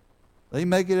fans. They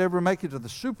ever make it to the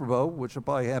Super Bowl, which will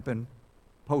probably happen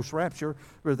post-rapture,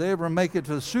 but if they ever make it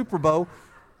to the Super Bowl,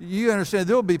 you understand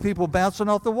there'll be people bouncing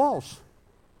off the walls.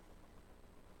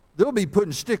 They'll be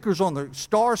putting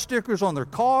star stickers on their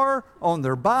car, on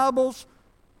their Bibles.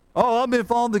 Oh, I've been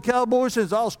following the Cowboys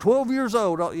since I was 12 years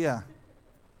old. Oh, yeah.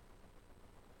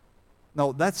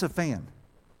 No, that's a fan.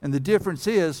 And the difference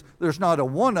is there's not a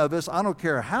one of us. I don't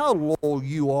care how loyal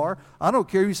you are. I don't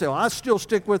care if you say, well, I still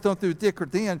stick with them through thick or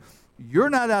thin. You're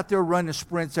not out there running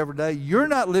sprints every day. You're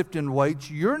not lifting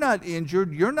weights. You're not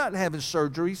injured. You're not having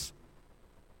surgeries.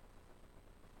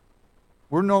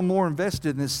 We're no more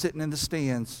invested in sitting in the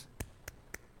stands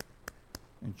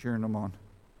and cheering them on.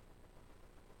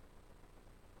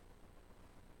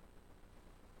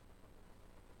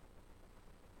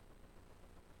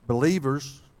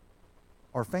 Believers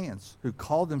are fans who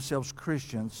call themselves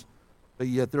Christians, but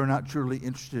yet they're not truly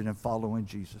interested in following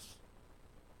Jesus.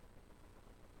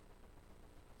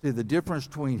 See, the difference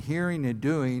between hearing and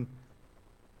doing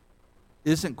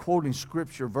isn't quoting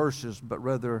Scripture verses, but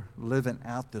rather living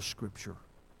out the Scripture,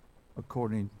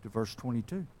 according to verse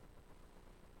 22.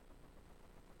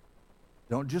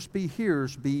 Don't just be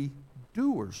hearers, be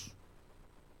doers.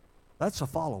 That's a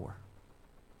follower.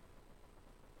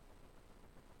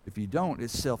 If you don't,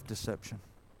 it's self-deception.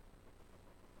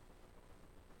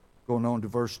 Going on to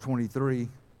verse 23,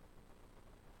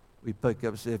 we pick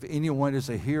up, say, if anyone is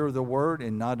a hearer of the word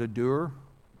and not a doer,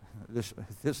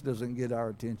 this doesn't get our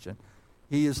attention.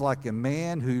 He is like a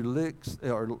man who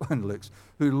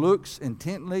looks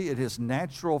intently at his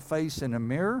natural face in a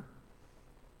mirror,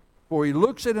 for he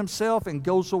looks at himself and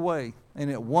goes away,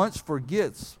 and at once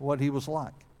forgets what he was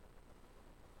like.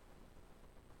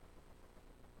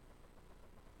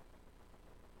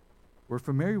 We're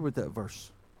familiar with that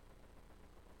verse.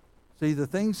 See, the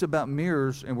things about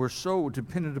mirrors, and we're so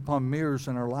dependent upon mirrors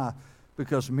in our life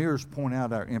because mirrors point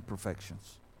out our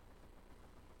imperfections.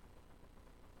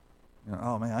 You know,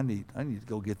 oh man, I need to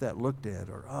go get that looked at,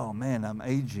 or oh man, I'm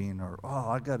aging, or oh,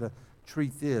 I got to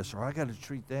treat this, or I got to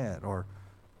treat that, or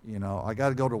you know, I got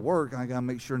to go to work. I got to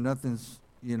make sure nothing's,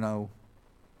 you know,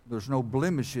 there's no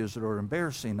blemishes that are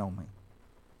embarrassing on me.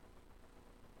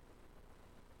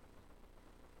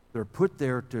 They're put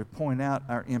there to point out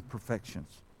our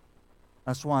imperfections.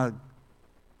 That's why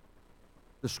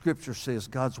the Scripture says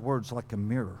God's Word's like a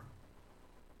mirror.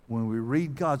 When we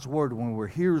read God's Word, when we're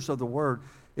hearers of the Word,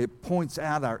 it points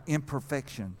out our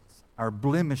imperfections, our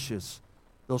blemishes,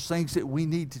 those things that we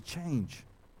need to change.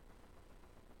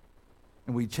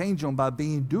 And we change them by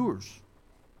being doers.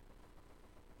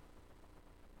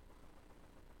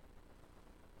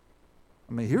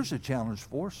 I mean, here's a challenge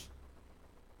for us.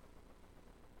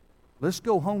 Let's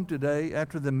go home today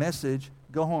after the message,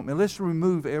 go home, and let's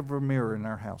remove every mirror in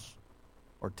our house.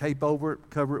 Or tape over it,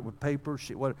 cover it with paper,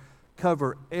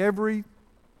 cover every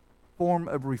form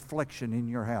of reflection in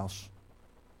your house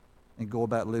and go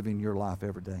about living your life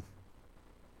every day.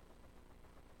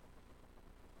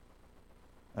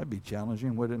 That'd be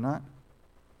challenging, would it not?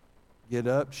 Get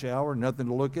up, shower, nothing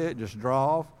to look at, just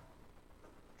draw off.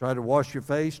 Try to wash your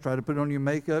face, try to put on your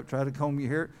makeup, try to comb your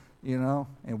hair, you know,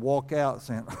 and walk out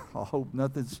saying, I hope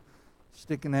nothing's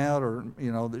sticking out or,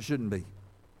 you know, that shouldn't be.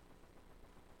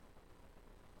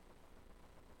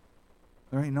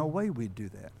 There ain't no way we'd do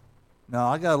that. No,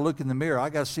 I got to look in the mirror. I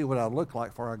got to see what I look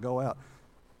like before I go out.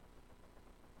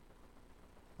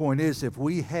 Point is, if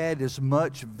we had as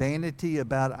much vanity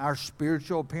about our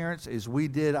spiritual appearance as we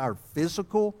did our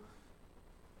physical,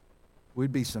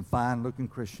 we'd be some fine-looking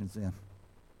Christians then.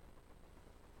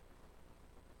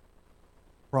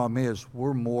 Problem is,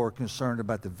 we're more concerned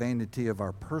about the vanity of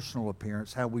our personal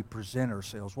appearance, how we present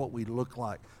ourselves, what we look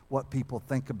like, what people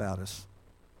think about us,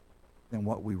 than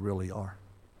what we really are.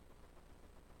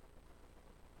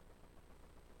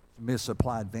 It's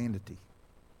misapplied vanity.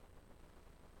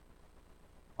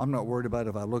 I'm not worried about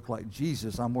if I look like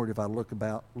Jesus. I'm worried if I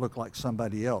look like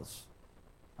somebody else.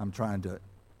 I'm trying to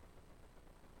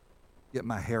get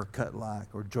my hair cut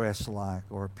like, or dress like,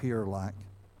 or appear like.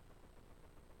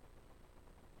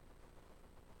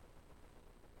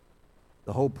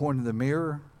 The whole point of the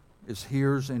mirror is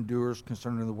hears and doers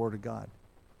concerning the Word of God.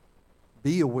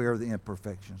 Be aware of the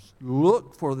imperfections.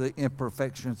 Look for the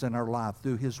imperfections in our life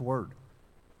through His Word.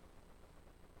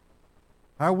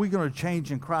 How are we going to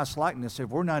change in Christ's likeness if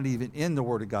we're not even in the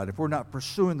Word of God, if we're not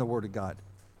pursuing the Word of God?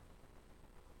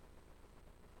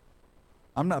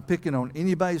 I'm not picking on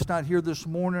anybody that's not here this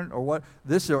morning or what.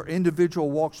 This is our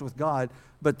individual walks with God.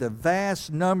 But the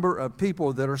vast number of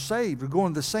people that are saved are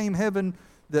going to the same heaven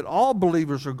that all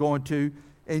believers are going to,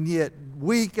 and yet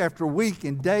week after week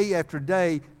and day after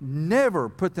day never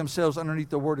put themselves underneath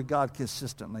the Word of God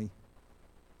consistently.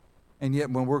 And yet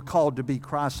when we're called to be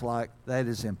Christ-like, that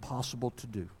is impossible to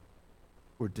do.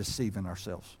 We're deceiving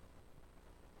ourselves.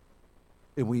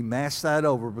 And we mask that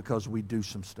over because we do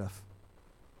some stuff.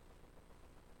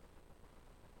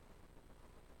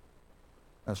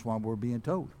 That's why we're being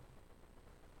told.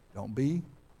 Don't be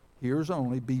hearers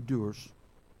only, be doers.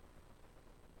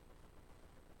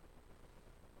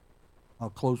 I'll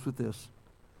close with this.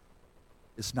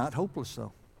 It's not hopeless,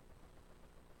 though.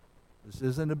 This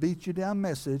isn't a beat-you-down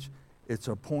message. It's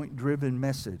a point-driven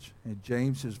message. And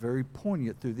James is very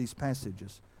poignant through these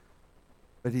passages.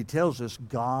 But he tells us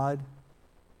God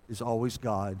is always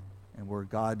God, and where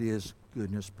God is,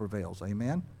 goodness prevails.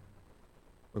 Amen?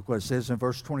 Look what it says in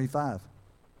verse 25.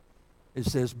 It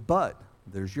says, but,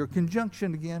 there's your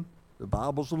conjunction again. The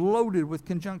Bible's loaded with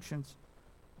conjunctions.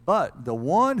 But the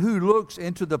one who looks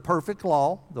into the perfect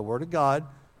law, the Word of God,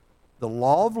 the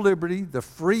law of liberty, the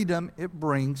freedom it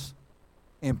brings,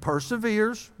 and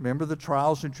perseveres, remember the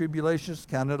trials and tribulations,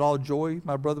 count it all joy,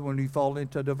 my brother, when you fall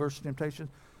into diverse temptations,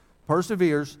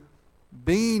 perseveres,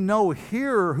 being no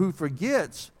hearer who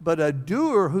forgets, but a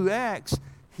doer who acts,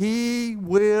 he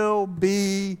will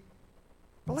be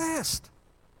blessed.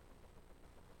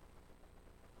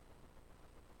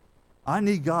 I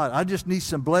need God. I just need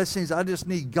some blessings. I just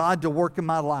need God to work in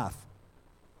my life.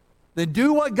 Then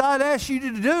do what God asks you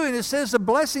to do, and it says the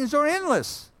blessings are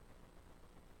endless.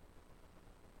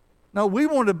 No, we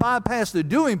want to bypass the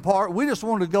doing part. We just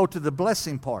want to go to the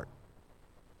blessing part.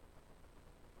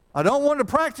 I don't want to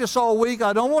practice all week.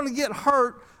 I don't want to get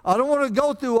hurt. I don't want to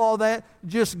go through all that.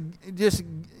 Just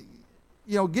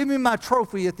give me my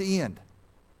trophy at the end.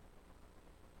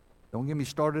 Don't get me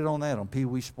started on that on Pee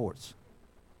Wee Sports.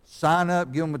 Sign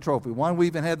up, give them a trophy. Why don't we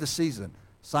even have the season?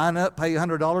 Sign up, pay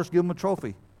 $100, give them a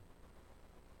trophy.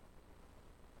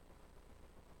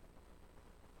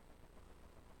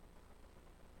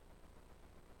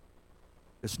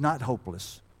 It's not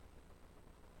hopeless.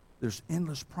 There's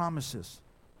endless promises.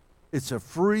 It's a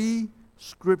free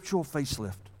scriptural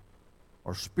facelift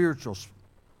or spiritual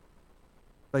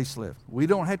facelift. We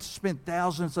don't have to spend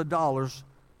thousands of dollars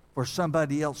for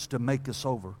somebody else to make us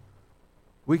over.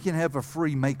 We can have a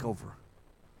free makeover.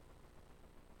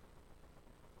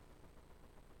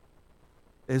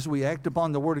 As we act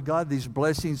upon the Word of God, these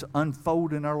blessings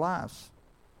unfold in our lives.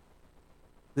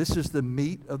 This is the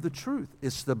meat of the truth.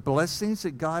 It's the blessings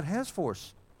that God has for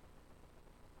us.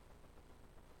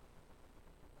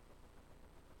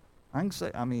 I can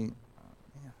say,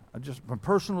 just from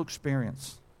personal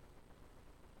experience,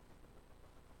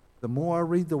 the more I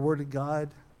read the Word of God,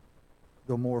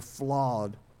 the more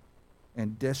flawed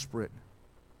and desperate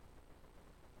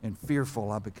and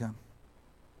fearful I become.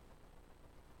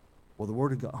 Well, the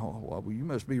Word of God, you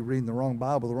must be reading the wrong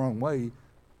Bible the wrong way.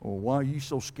 Well, why are you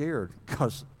so scared?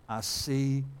 Because I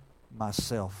see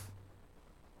myself,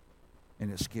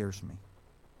 and it scares me.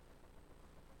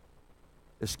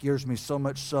 It scares me so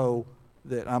much so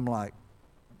that I'm like,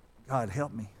 God,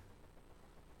 help me.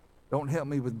 Don't help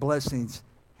me with blessings.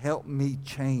 Help me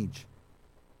change.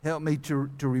 Help me to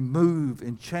remove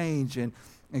and change and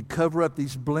cover up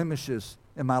these blemishes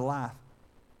in my life.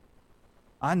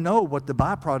 I know what the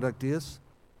byproduct is.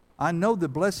 I know the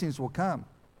blessings will come.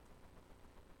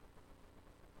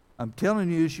 I'm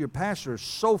telling you, as your pastor,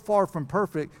 so far from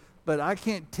perfect, But I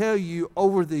can't tell you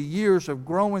over the years of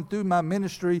growing through my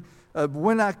ministry,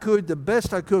 when I could, the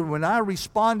best I could, when I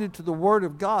responded to the Word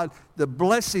of God, the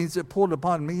blessings that poured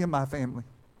upon me and my family.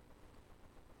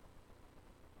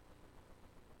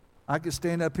 I could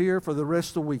stand up here for the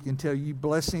rest of the week and tell you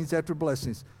blessings after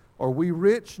blessings. Are we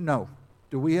rich? No.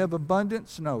 Do we have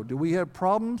abundance? No. Do we have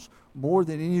problems? More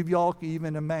than any of y'all can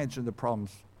even imagine the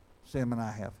problems Sam and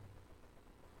I have,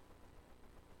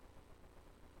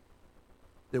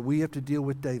 that we have to deal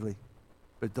with daily.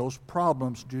 But those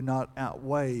problems do not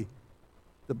outweigh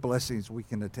the blessings we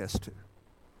can attest to.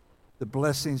 The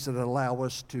blessings that allow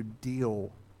us to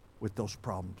deal with those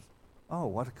problems. Oh,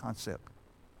 what a concept.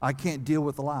 I can't deal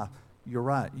with life. You're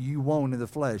right. You won't in the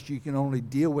flesh. You can only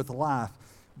deal with life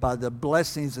by the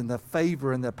blessings and the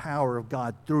favor and the power of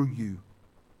God through you.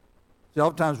 See,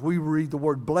 oftentimes we read the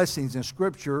word blessings in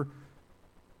Scripture.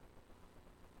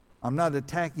 I'm not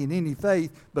attacking any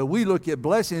faith, but we look at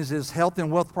blessings as health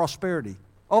and wealth prosperity.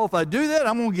 Oh, if I do that,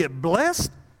 I'm going to get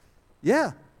blessed?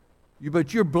 Yeah.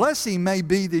 But your blessing may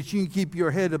be that you can keep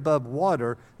your head above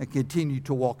water and continue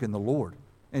to walk in the Lord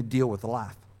and deal with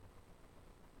life.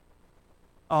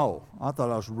 Oh, I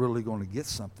thought I was really going to get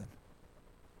something.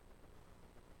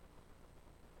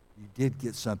 You did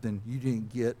get something. You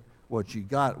didn't get what you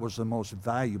got was the most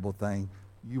valuable thing.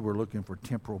 You were looking for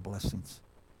temporal blessings.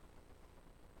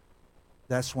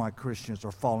 That's why Christians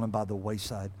are falling by the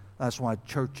wayside. That's why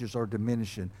churches are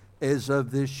diminishing. As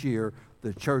of this year,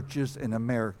 the churches in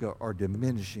America are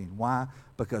diminishing. Why?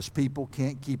 Because people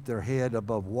can't keep their head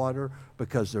above water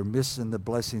because they're missing the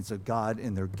blessings of God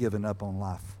and they're giving up on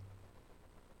life.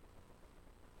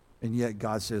 And yet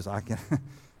God says, I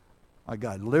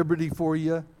got liberty for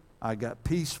you. I got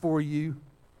peace for you.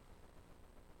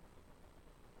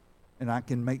 And I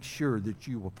can make sure that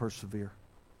you will persevere.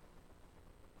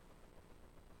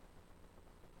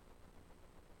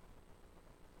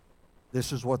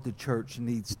 This is what the church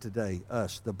needs today,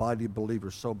 us, the body of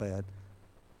believers, so bad,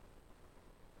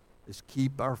 is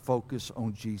keep our focus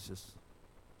on Jesus.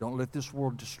 Don't let this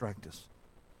world distract us.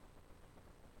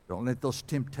 Don't let those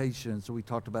temptations that we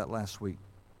talked about last week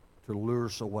to lure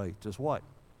us away. Just what?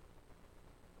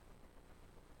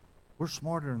 We're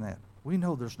smarter than that. We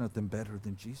know there's nothing better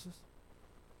than Jesus.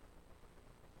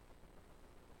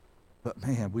 But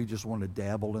man, we just want to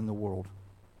dabble in the world.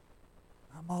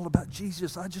 I'm all about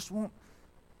Jesus. I just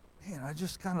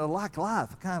kind of like life.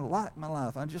 I kind of like my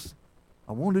life.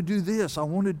 I want to do this. I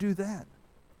want to do that.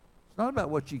 It's not about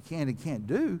what you can and can't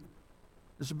do.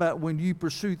 It's about when you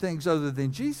pursue things other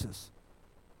than Jesus.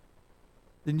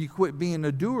 Then you quit being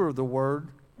a doer of the word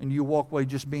and you walk away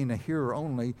just being a hearer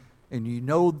only, and you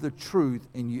know the truth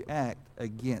and you act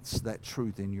against that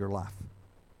truth in your life.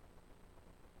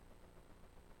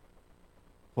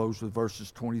 Close with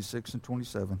verses 26 and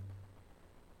 27.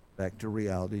 Back to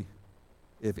reality.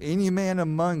 If any man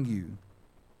among you,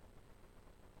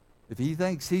 if he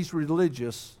thinks he's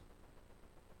religious,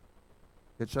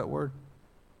 catch that word?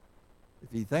 If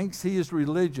he thinks he is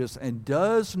religious and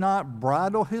does not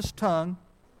bridle his tongue,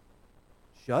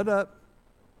 shut up.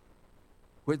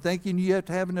 Quit thinking you have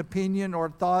to have an opinion or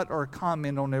a thought or a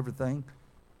comment on everything.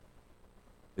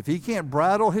 If he can't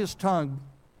bridle his tongue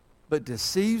but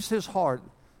deceives his heart,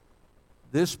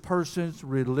 this person's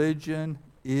religion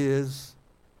is.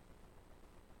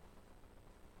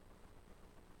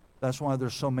 That's why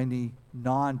there's so many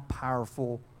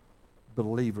non-powerful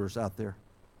believers out there,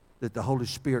 that the Holy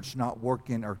Spirit's not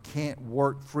working or can't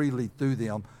work freely through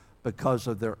them because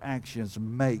of their actions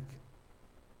make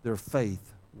their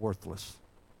faith worthless.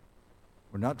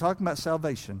 We're not talking about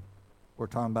salvation. We're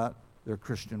talking about their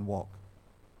Christian walk.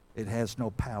 It has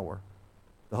no power.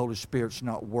 The Holy Spirit's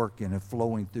not working and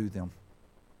flowing through them.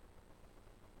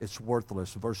 It's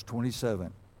worthless. Verse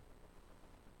 27.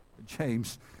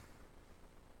 James,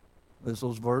 these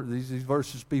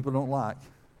verses people don't like.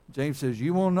 James says,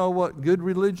 you want to know what good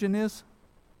religion is?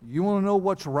 You want to know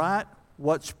what's right,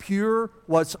 what's pure,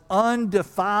 what's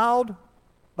undefiled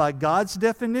by God's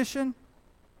definition?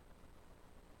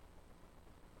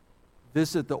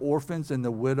 Visit the orphans and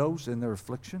the widows in their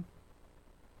affliction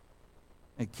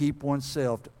and keep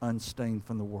oneself unstained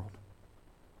from the world.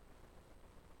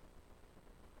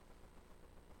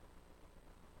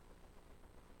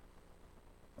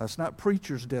 That's not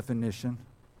preacher's definition.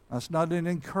 That's not an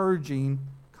encouraging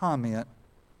comment.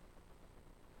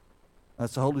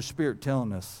 That's the Holy Spirit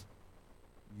telling us,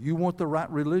 you want the right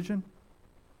religion?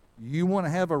 You want to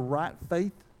have a right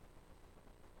faith?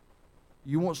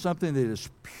 You want something that is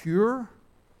pure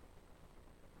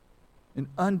and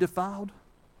undefiled?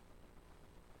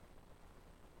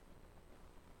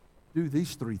 Do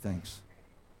these three things.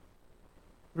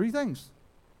 3 things.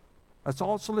 That's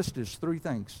all it's listed is 3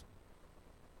 things.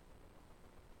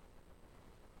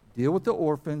 Deal with the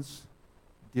orphans,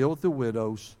 deal with the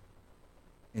widows,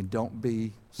 and don't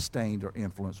be stained or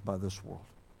influenced by this world.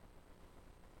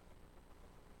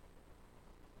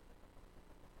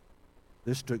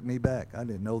 This took me back. I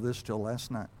didn't know this till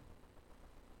last night.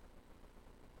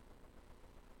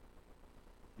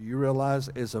 Do you realize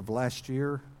as of last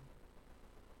year,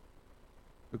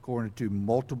 according to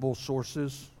multiple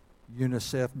sources,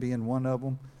 UNICEF being one of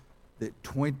them, that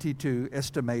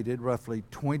estimated roughly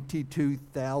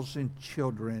 22,000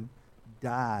 children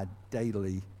died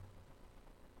daily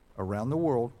around the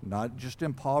world, not just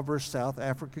impoverished South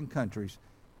African countries,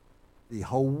 the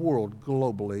whole world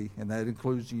globally, and that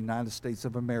includes the United States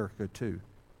of America too.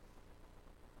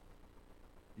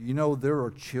 You know there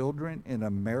are children in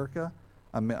America,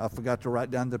 I forgot to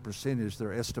write down the percentage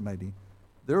they're estimating.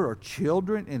 There are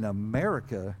children in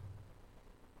America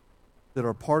that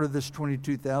are part of this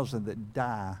 22,000 that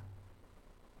die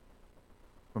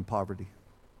from poverty.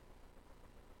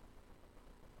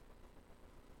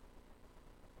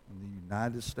 In the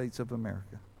United States of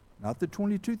America. Not the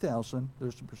 22,000,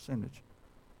 there's a percentage.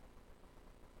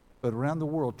 But around the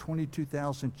world,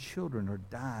 22,000 children are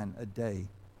dying a day.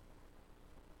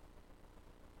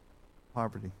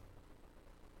 Poverty.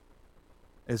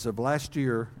 As of last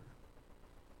year,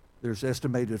 there's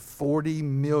estimated 40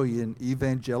 million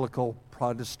evangelical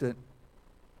Protestant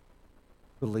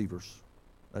believers.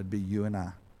 That'd be you and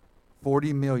I.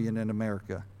 40 million in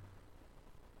America.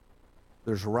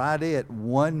 There's right at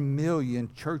 1 million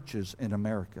churches in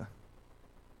America.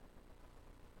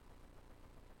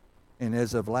 And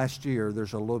as of last year,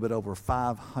 there's a little bit over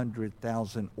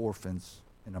 500,000 orphans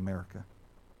in America.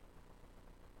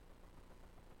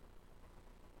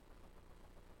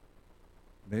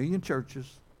 Million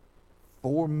churches,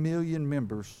 4 million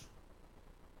members.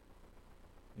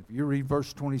 If you read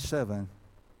verse 27,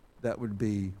 that would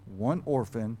be 1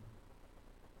 orphan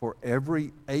for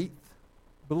every 8th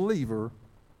believer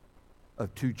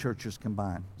of 2 churches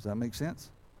combined. Does that make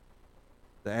sense?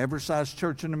 The average size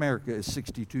church in America is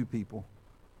 62 people.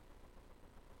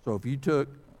 So if you took,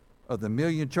 of the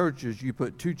million churches, you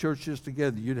put 2 churches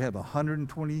together, you'd have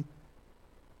 120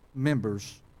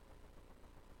 members,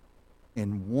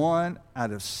 and 1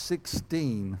 out of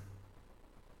 16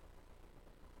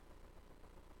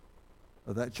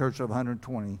 of that church of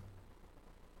 120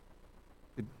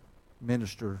 could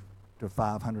minister to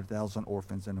 500,000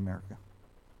 orphans in America.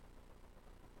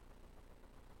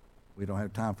 We don't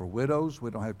have time for widows.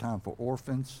 We don't have time for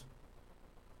orphans.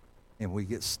 And we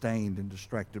get stained and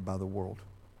distracted by the world.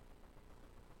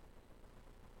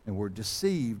 And we're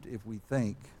deceived if we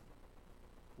think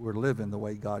we're living the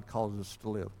way God calls us to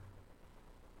live.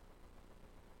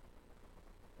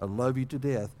 I love you to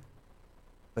death,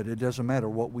 but it doesn't matter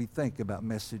what we think about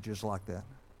messages like that,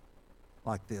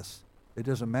 like this. It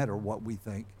doesn't matter what we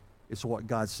think. It's what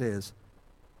God says.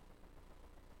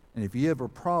 And if you have a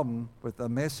problem with a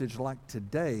message like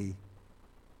today,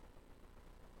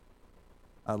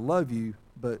 I love you,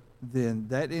 but then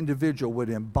that individual would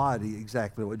embody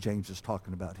exactly what James is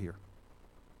talking about here.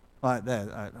 Like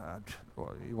that,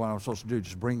 what I'm supposed to do,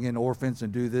 just bring in orphans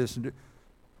and do this and do.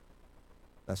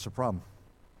 That's the problem.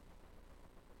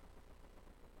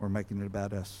 We're making it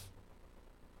about us.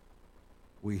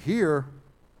 We hear,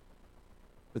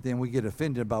 but then we get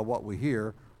offended by what we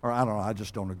hear, or I don't know, I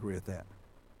just don't agree with that.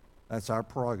 That's our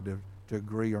prerogative to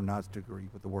agree or not to agree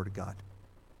with the Word of God.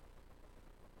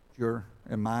 Your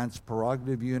and mine's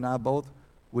prerogative, you and I both,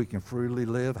 we can freely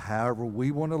live however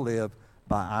we want to live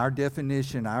by our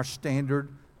definition, our standard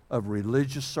of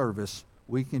religious service.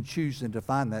 We can choose and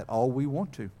define that all we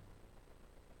want to.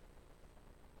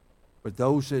 But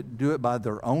those that do it by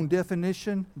their own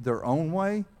definition, their own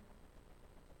way,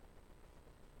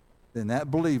 then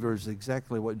that believer is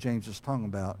exactly what James is talking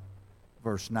about,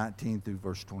 verse 19 through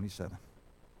verse 27.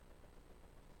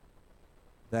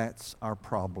 That's our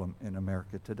problem in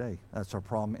America today. That's our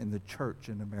problem in the church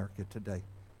in America today.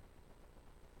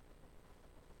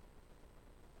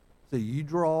 So you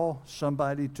draw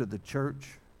somebody to the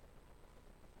church,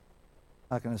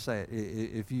 how can I say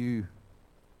it?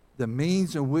 The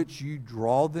means in which you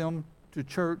draw them to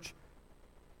church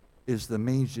is the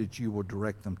means that you will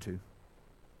direct them to. Does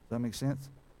that make sense?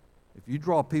 If you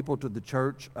draw people to the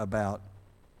church about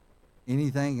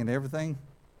anything and everything,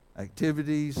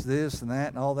 activities, this and that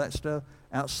and all that stuff,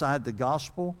 outside the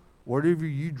gospel, whatever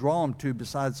you draw them to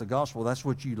besides the gospel, that's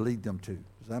what you lead them to.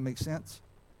 Does that make sense?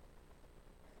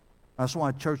 That's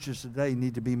why churches today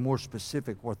need to be more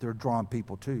specific what they're drawing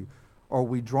people to. Are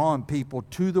we drawing people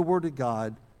to the Word of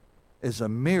God as a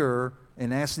mirror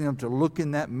and asking them to look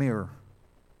in that mirror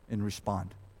and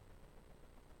respond?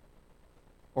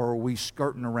 Or are we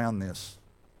skirting around this?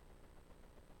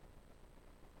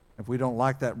 If we don't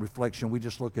like that reflection, we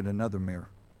just look at another mirror.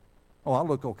 Oh, I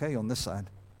look okay on this side.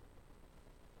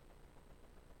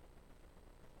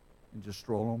 And just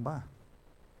stroll on by.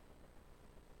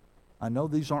 I know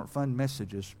these aren't fun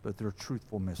messages, but they're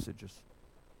truthful messages.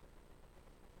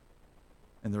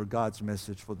 And they're God's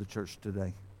message for the church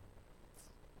today.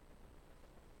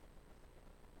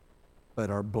 But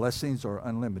our blessings are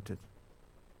unlimited.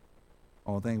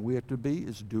 Only thing we have to be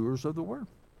is doers of the word.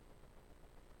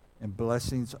 And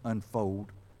blessings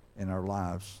unfold in our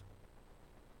lives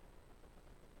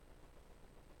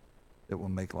that will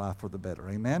make life for the better.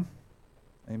 Amen?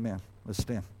 Amen. Let's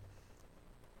stand.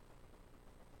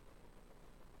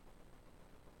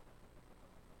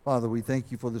 Father, we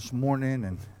thank you for this morning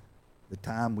and the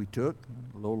time we took.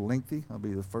 A little lengthy, I'll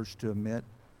be the first to admit.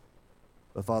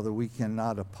 But Father, we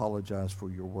cannot apologize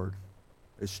for your word.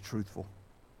 It's truthful.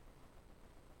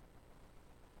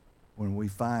 When we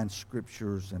find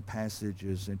scriptures and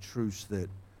passages and truths that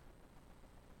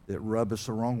rub us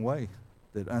the wrong way,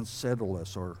 that unsettle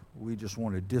us, or we just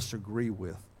want to disagree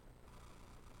with,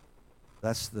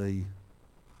 that's the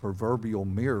proverbial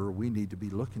mirror we need to be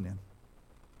looking in.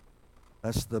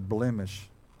 That's the blemish,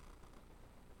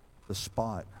 the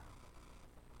spot,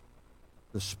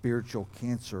 the spiritual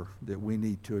cancer that we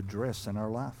need to address in our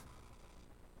life.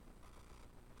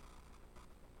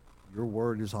 Your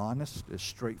word is honest, it's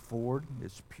straightforward,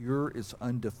 it's pure, it's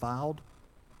undefiled,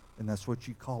 and that's what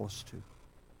you call us to.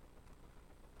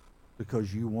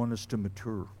 Because you want us to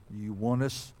mature. You want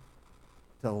us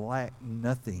to lack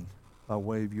nothing by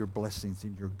way of your blessings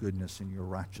and your goodness and your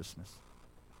righteousness.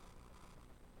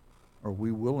 Are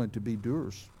we willing to be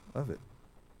doers of it?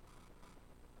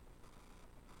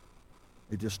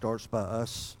 It just starts by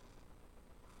us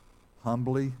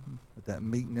humbly, with that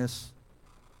meekness,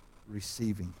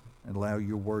 receiving, and allow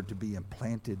your word to be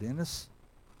implanted in us.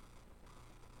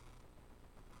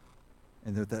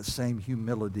 And with that same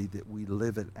humility that we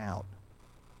live it out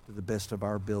to the best of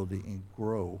our ability and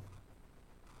grow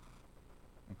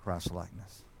in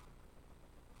Christ-likeness.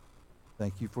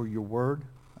 Thank you for your word.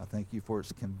 I thank you for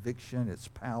its conviction, its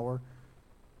power,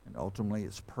 and ultimately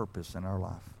its purpose in our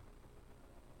life.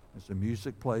 As the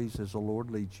music plays, as the Lord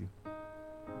leads you,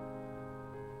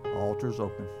 the altar's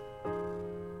open.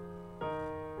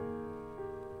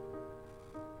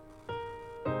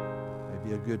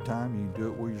 Maybe a good time, you can do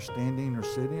it where you're standing or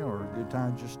sitting, or a good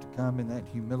time just to come in that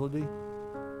humility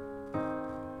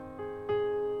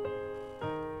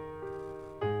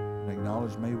and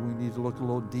acknowledge maybe we need to look a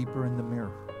little deeper in the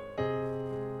mirror.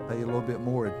 Pay a little bit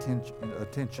more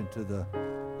attention to the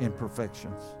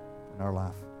imperfections in our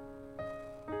life.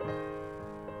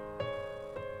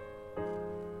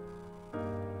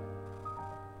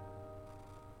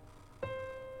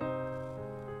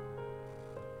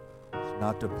 It's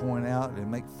not to point out and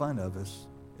make fun of us.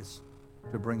 It's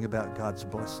to bring about God's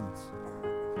blessings.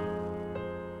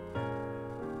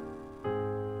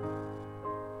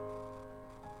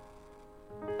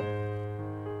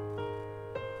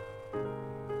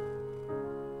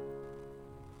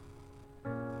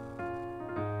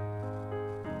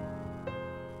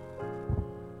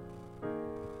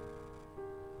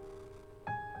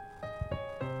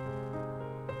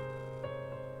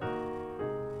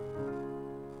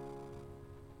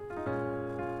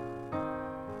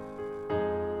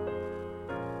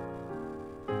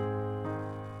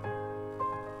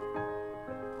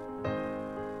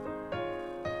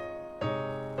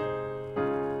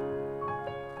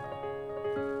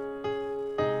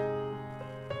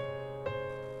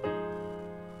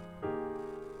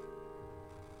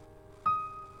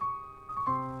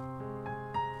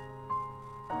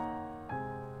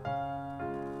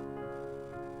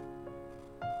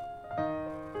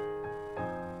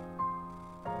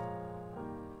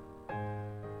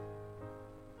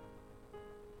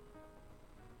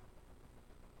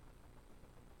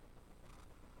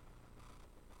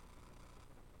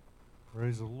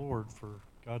 Praise the Lord for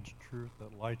God's truth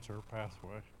that lights our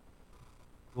pathway.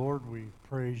 Lord, we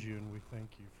praise you and we thank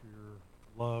you for your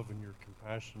love and your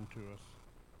compassion to us.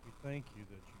 We thank you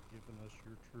that you've given us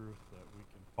your truth that we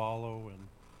can follow,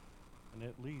 and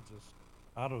it leads us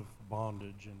out of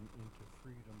bondage and into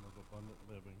freedom of abundant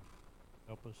living.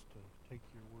 Help us to take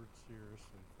your word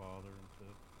seriously, Father, and to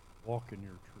walk in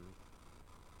your truth.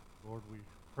 Lord, we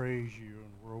praise you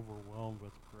and we're overwhelmed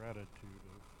with gratitude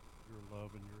of your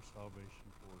love and your salvation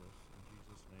toward us. In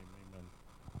Jesus' name, amen.